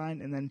the sea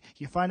line, and then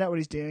you find out what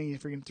he's doing. He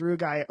freaking threw a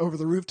guy over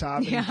the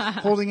rooftop and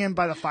holding him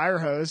by the fire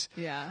hose.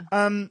 Yeah.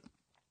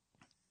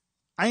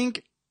 I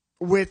think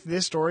with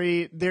this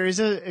story, there is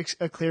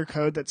a clear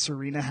code that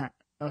Selena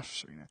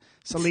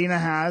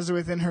has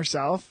within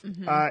herself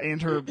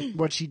and her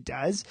what she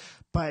does,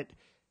 but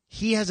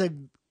he has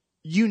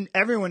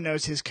everyone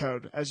knows his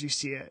code as you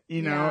see it,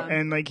 you know,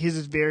 and like his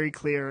is very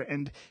clear,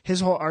 and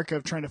his whole arc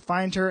of trying to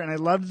find her, and I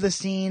loved the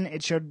scene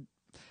it showed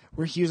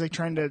where he was like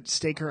trying to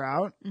stake her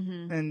out,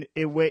 and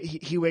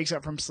he wakes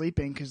up from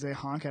sleeping because they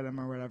honk at him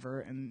or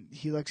whatever, and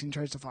he looks and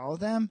tries to follow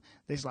them.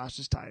 They slash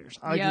his tires.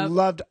 I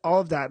loved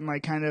all of that, and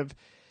like kind of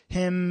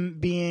him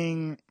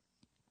being,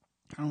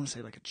 I don't want to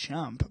say like a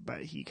chump,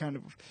 but he kind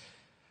of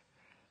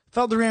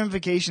felt the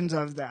ramifications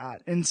of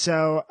that. And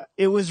so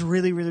it was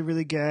really, really,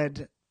 really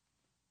good.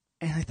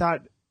 And I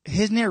thought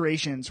his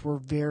narrations were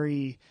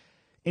very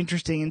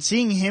interesting, and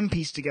seeing him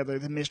piece together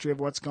the mystery of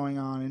what's going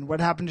on and what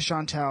happened to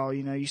Chantel,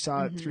 you know, you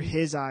saw it through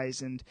his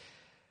eyes, and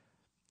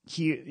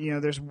he, you know,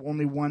 there's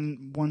only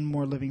one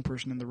more living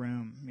person in the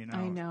room, you know.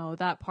 I know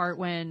that part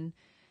when,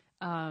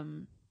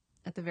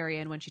 at the very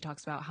end, when she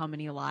talks about how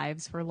many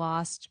lives were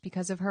lost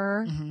because of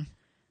her.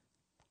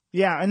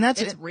 Yeah. And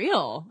it's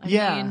real. I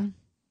mean,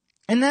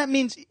 and that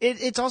means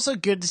it's also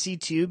good to see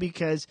too,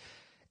 because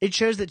it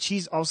shows that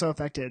she's also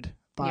affected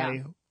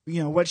by,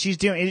 you know, what she's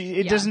doing.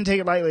 It doesn't take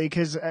it lightly,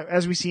 because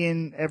as we see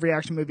in every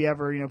action movie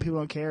ever, you know, people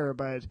don't care,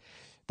 but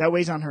that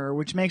weighs on her,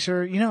 which makes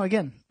her, you know,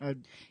 again,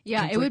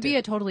 it would be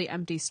a totally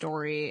empty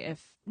story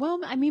if, well,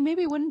 I mean,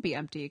 maybe it wouldn't be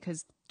empty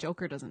because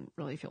Joker doesn't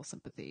really feel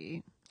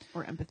sympathy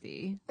or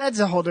empathy. That's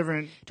a whole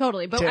different...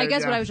 Totally. But I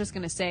guess what I was just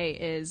going to say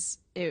is,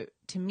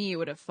 to me, it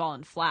would have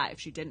fallen flat if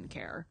she didn't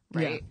care,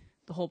 right? Yeah.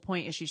 The whole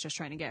point is she's just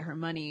trying to get her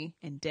money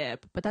and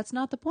dip, but that's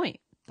not the point.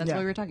 That's what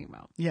we were talking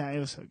about. Yeah, it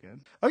was so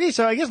good. Okay,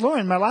 so I guess,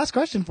 Lauren, my last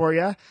question for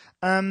you.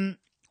 What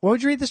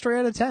would you rate the story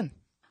out of 10?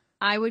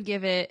 I would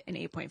give it an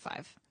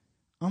 8.5.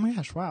 Oh my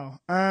gosh, wow.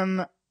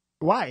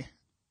 Why?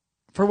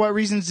 For what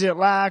reasons did it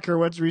lack, or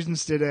what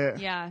reasons did it...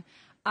 Yeah.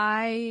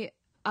 I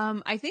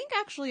think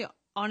actually,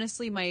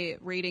 honestly, my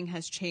rating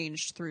has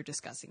changed through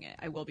discussing it.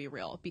 I will be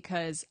real,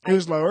 because... It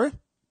was lower?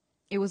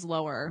 It was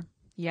lower,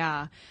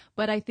 yeah.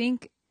 But I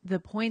think the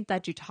point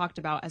that you talked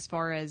about as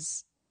far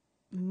as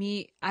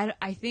me,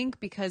 I think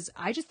because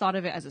I just thought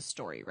of it as a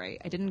story, right?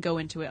 I didn't go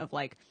into it of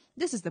like,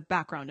 this is the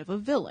background of a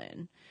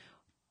villain.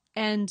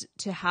 And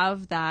to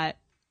have that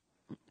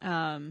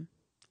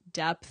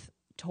depth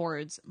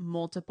towards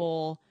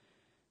multiple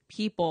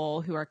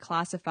people who are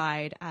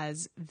classified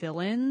as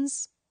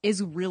villains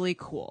is really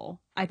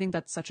cool. I think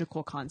that's such a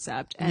cool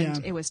concept.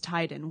 And it was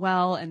tied in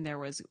well, and there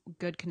was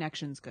good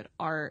connections, good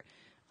art.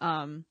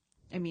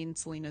 I mean,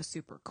 Selena's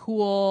super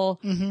cool.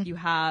 You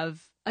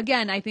have,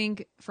 again, I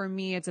think for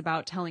me, it's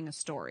about telling a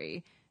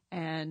story,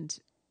 and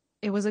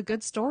it was a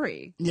good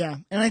story. Yeah.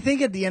 And I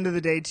think at the end of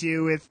the day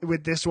too,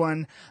 with this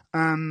one,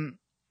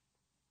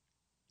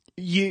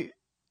 you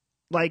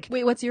like,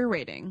 wait, what's your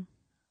rating?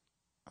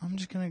 I'm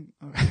just gonna,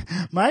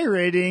 my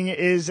rating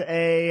is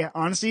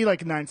honestly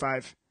like a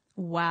 9.5.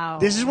 Wow.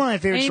 This is one of my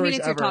favorite stories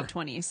ever. It's your top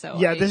 20, so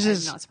yeah, this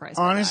is not surprised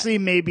honestly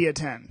maybe a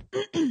 10.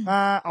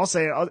 I'll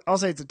say it. I'll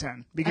say it's a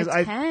 10, because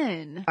a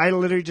 10. I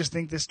literally just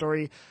think this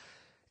story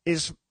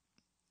is,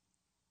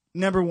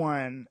 number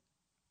one,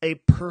 a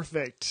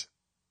perfect,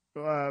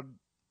 like,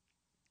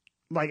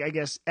 I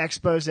guess,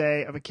 expose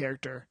of a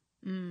character.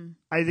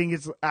 I think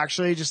it's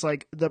actually just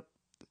like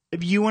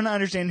if you want to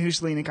understand who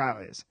Selena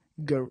Kyle is,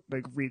 go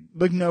read,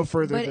 look no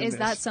further But than is this.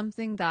 that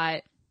something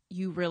that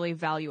you really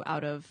value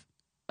out of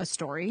a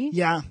story?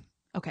 Yeah.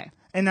 Okay.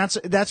 And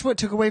that's what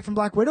took away from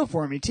Black Widow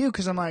for me too,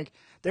 because I'm like,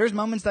 there's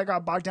moments that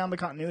got bogged down by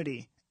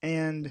continuity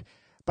and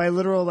by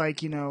literal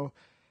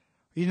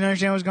you didn't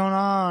understand what's going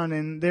on,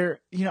 and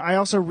I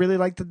also really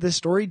liked that this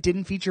story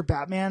didn't feature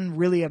Batman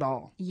really at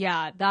all.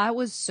 Yeah, that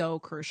was so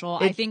crucial.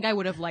 I think I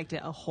would have liked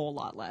it a whole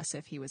lot less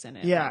if he was in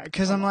it. Yeah,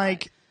 because I'm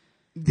like,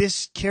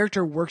 this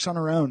character works on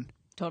her own.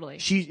 Totally.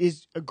 She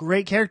is a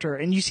great character,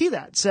 and you see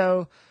that.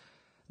 So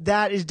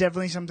that is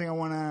definitely something I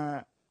want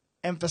to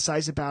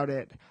emphasize about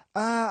it.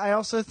 I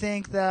also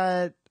think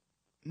that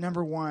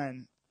number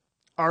one,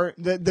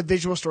 the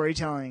visual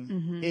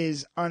storytelling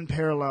is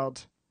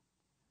unparalleled.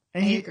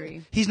 And I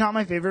agree. He's not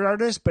my favorite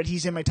artist, but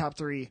he's in my top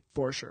 3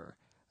 for sure.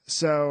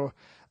 So,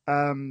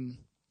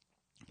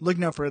 look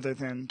no further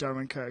than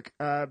Darwin Cook,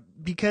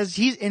 because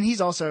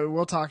he's also.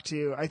 We'll talk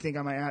to. I think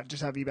I might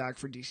just have you back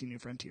for DC New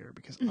Frontier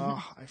because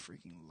I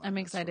freaking love. I'm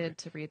excited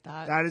to read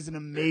that. That is an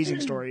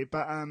amazing story,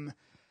 but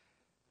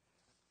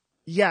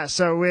yeah.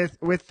 So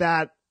with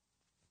that.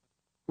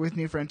 With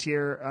New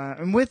Frontier,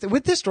 and with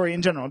this story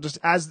in general, just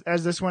as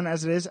this one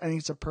as it is, I think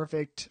it's a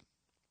perfect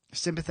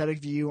sympathetic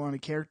view on a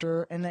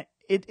character, and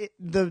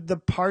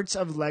the parts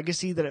of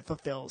legacy that it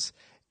fulfills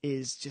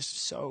is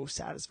just so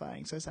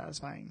satisfying.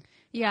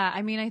 Yeah,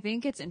 I mean, I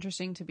think it's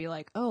interesting to be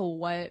like, oh,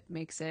 what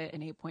makes it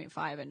an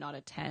 8.5 and not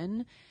a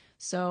 10?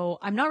 So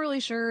I'm not really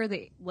sure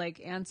the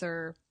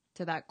answer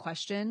to that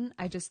question.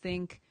 I just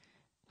think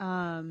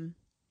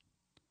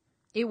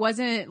it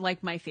wasn't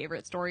like my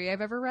favorite story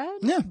I've ever read.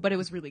 Yeah. But it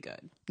was really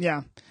good.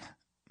 Yeah.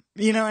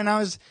 And I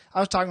was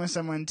talking with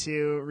someone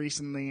too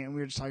recently, and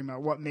we were just talking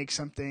about what makes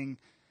something,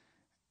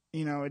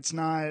 it's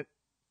not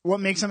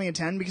what makes something a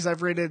 10, because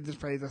I've rated this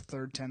probably the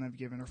third 10 I've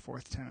given or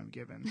fourth 10 I've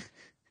given.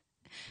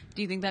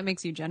 Do you think that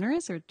makes you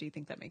generous, or do you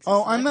think that makes you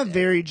I'm a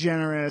very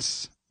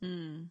generous.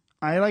 I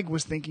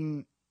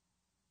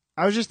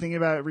was just thinking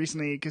about it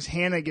recently because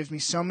Hannah gives me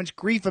so much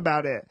grief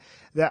about it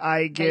that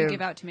I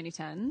give out too many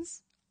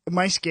 10s.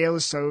 My scale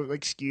is so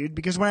skewed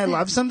because when I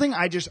love something,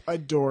 I just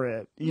adore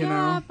it. You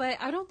know? But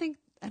I don't think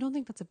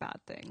that's a bad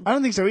thing. I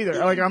don't think so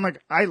either.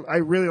 I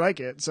really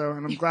like it. So,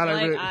 and I'm glad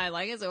I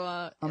like it.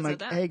 So I'm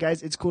like, hey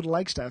guys, it's cool to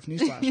like stuff.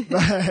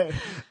 Newsflash.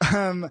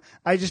 But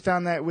I just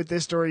found that with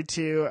this story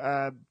too,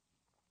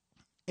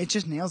 it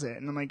just nails it.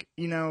 And I'm like,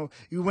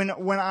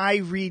 when I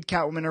read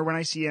Catwoman or when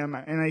I see him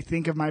and I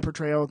think of my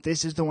portrayal,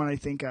 this is the one I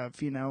think of.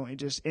 It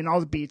just in all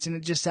the beats, and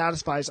it just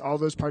satisfies all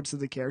those parts of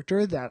the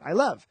character that I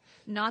love.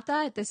 Not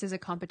that this is a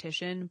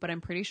competition, but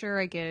I'm pretty sure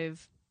I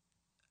give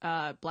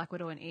Black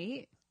Widow an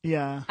 8.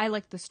 Yeah. I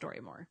like the story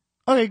more.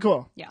 Okay,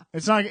 cool. Yeah.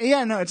 It's not.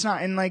 Yeah, no, it's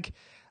not. And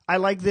I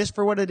like this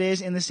for what it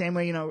is. In the same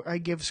way, I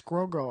give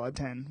Squirrel Girl a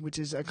 10, which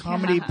is a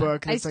comedy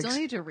book. I still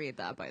need to read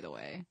that, by the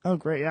way. Oh,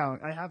 great! Yeah,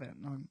 I haven't.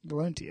 I'll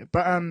loan it to you.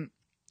 But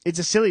it's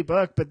a silly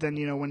book. But then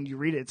when you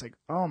read it, it's like,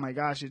 oh my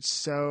gosh, it's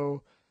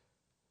so.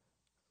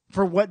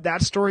 For what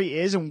that story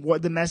is and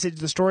what the message,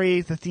 the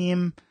story, the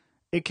theme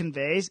it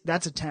conveys,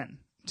 that's a 10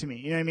 to me.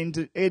 You know what I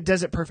mean? It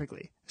does it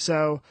perfectly.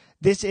 So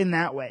this, in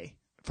that way,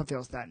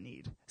 fulfills that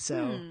need.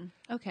 So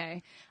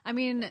okay. I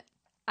mean,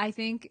 I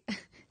think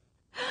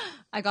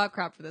I got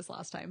crap for this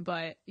last time,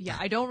 but yeah,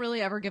 I don't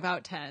really ever give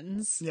out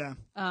 10s. Yeah.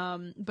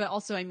 But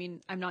also, I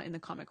mean, I'm not in the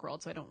comic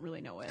world, so I don't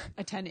really know what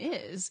a 10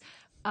 is.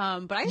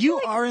 But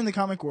you are in the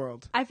comic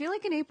world. I feel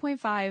like an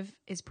 8.5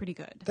 is pretty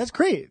good. That's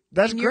great.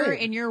 That's great.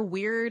 In your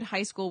weird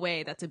high school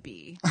way, that's a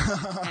B.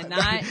 And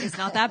that is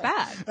not that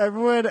bad.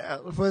 Everyone,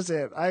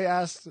 I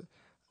asked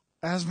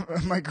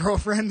my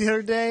girlfriend the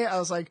other day, I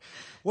was like,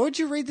 what would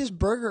you rate this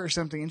burger or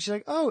something? And she's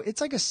like, oh, it's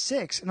like a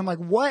 6. And I'm like,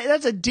 what?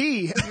 That's a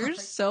D. You're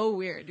so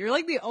weird. You're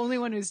like the only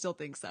one who still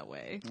thinks that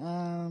way.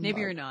 Maybe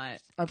you're not.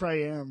 I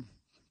probably am.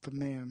 But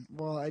man,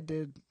 I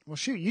did. Well,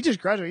 shoot, you just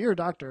graduated. You're a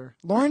doctor.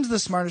 Lauren's the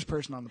smartest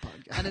person on the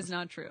podcast. That is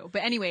not true.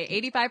 But anyway,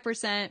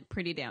 85%,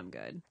 pretty damn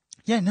good.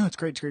 Yeah, no, it's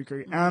great. It's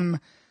great.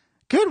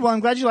 Good. Well,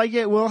 I'm glad you like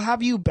it. We'll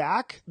have you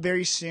back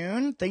very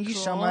soon. Thank you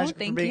so much for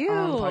being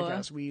on the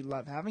podcast. We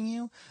love having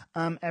you.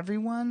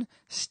 Everyone,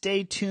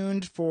 stay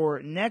tuned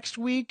for next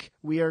week.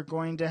 We are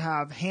going to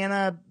have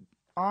Hannah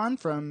on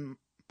from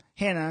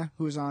Hannah,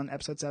 who's on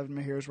episode 7 of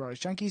My Heroes Were Always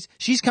Junkies.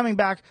 She's coming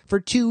back for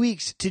 2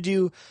 weeks to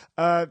do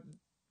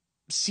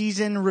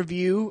season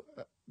review,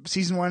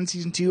 season 1,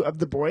 season 2 of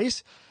The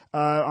Boys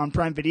on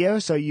Prime Video.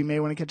 So you may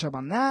want to catch up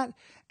on that.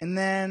 And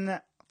then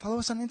follow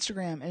us on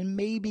Instagram and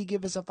maybe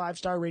give us a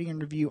 5-star rating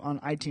and review on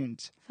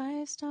iTunes.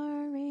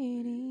 5-star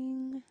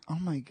rating. Oh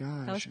my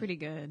gosh. That was pretty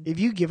good. If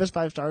you give us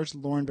 5 stars,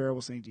 Lauren Barrow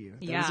will sing to you.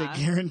 That is a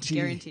guarantee.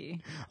 Guarantee.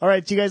 All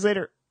right. See you guys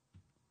later.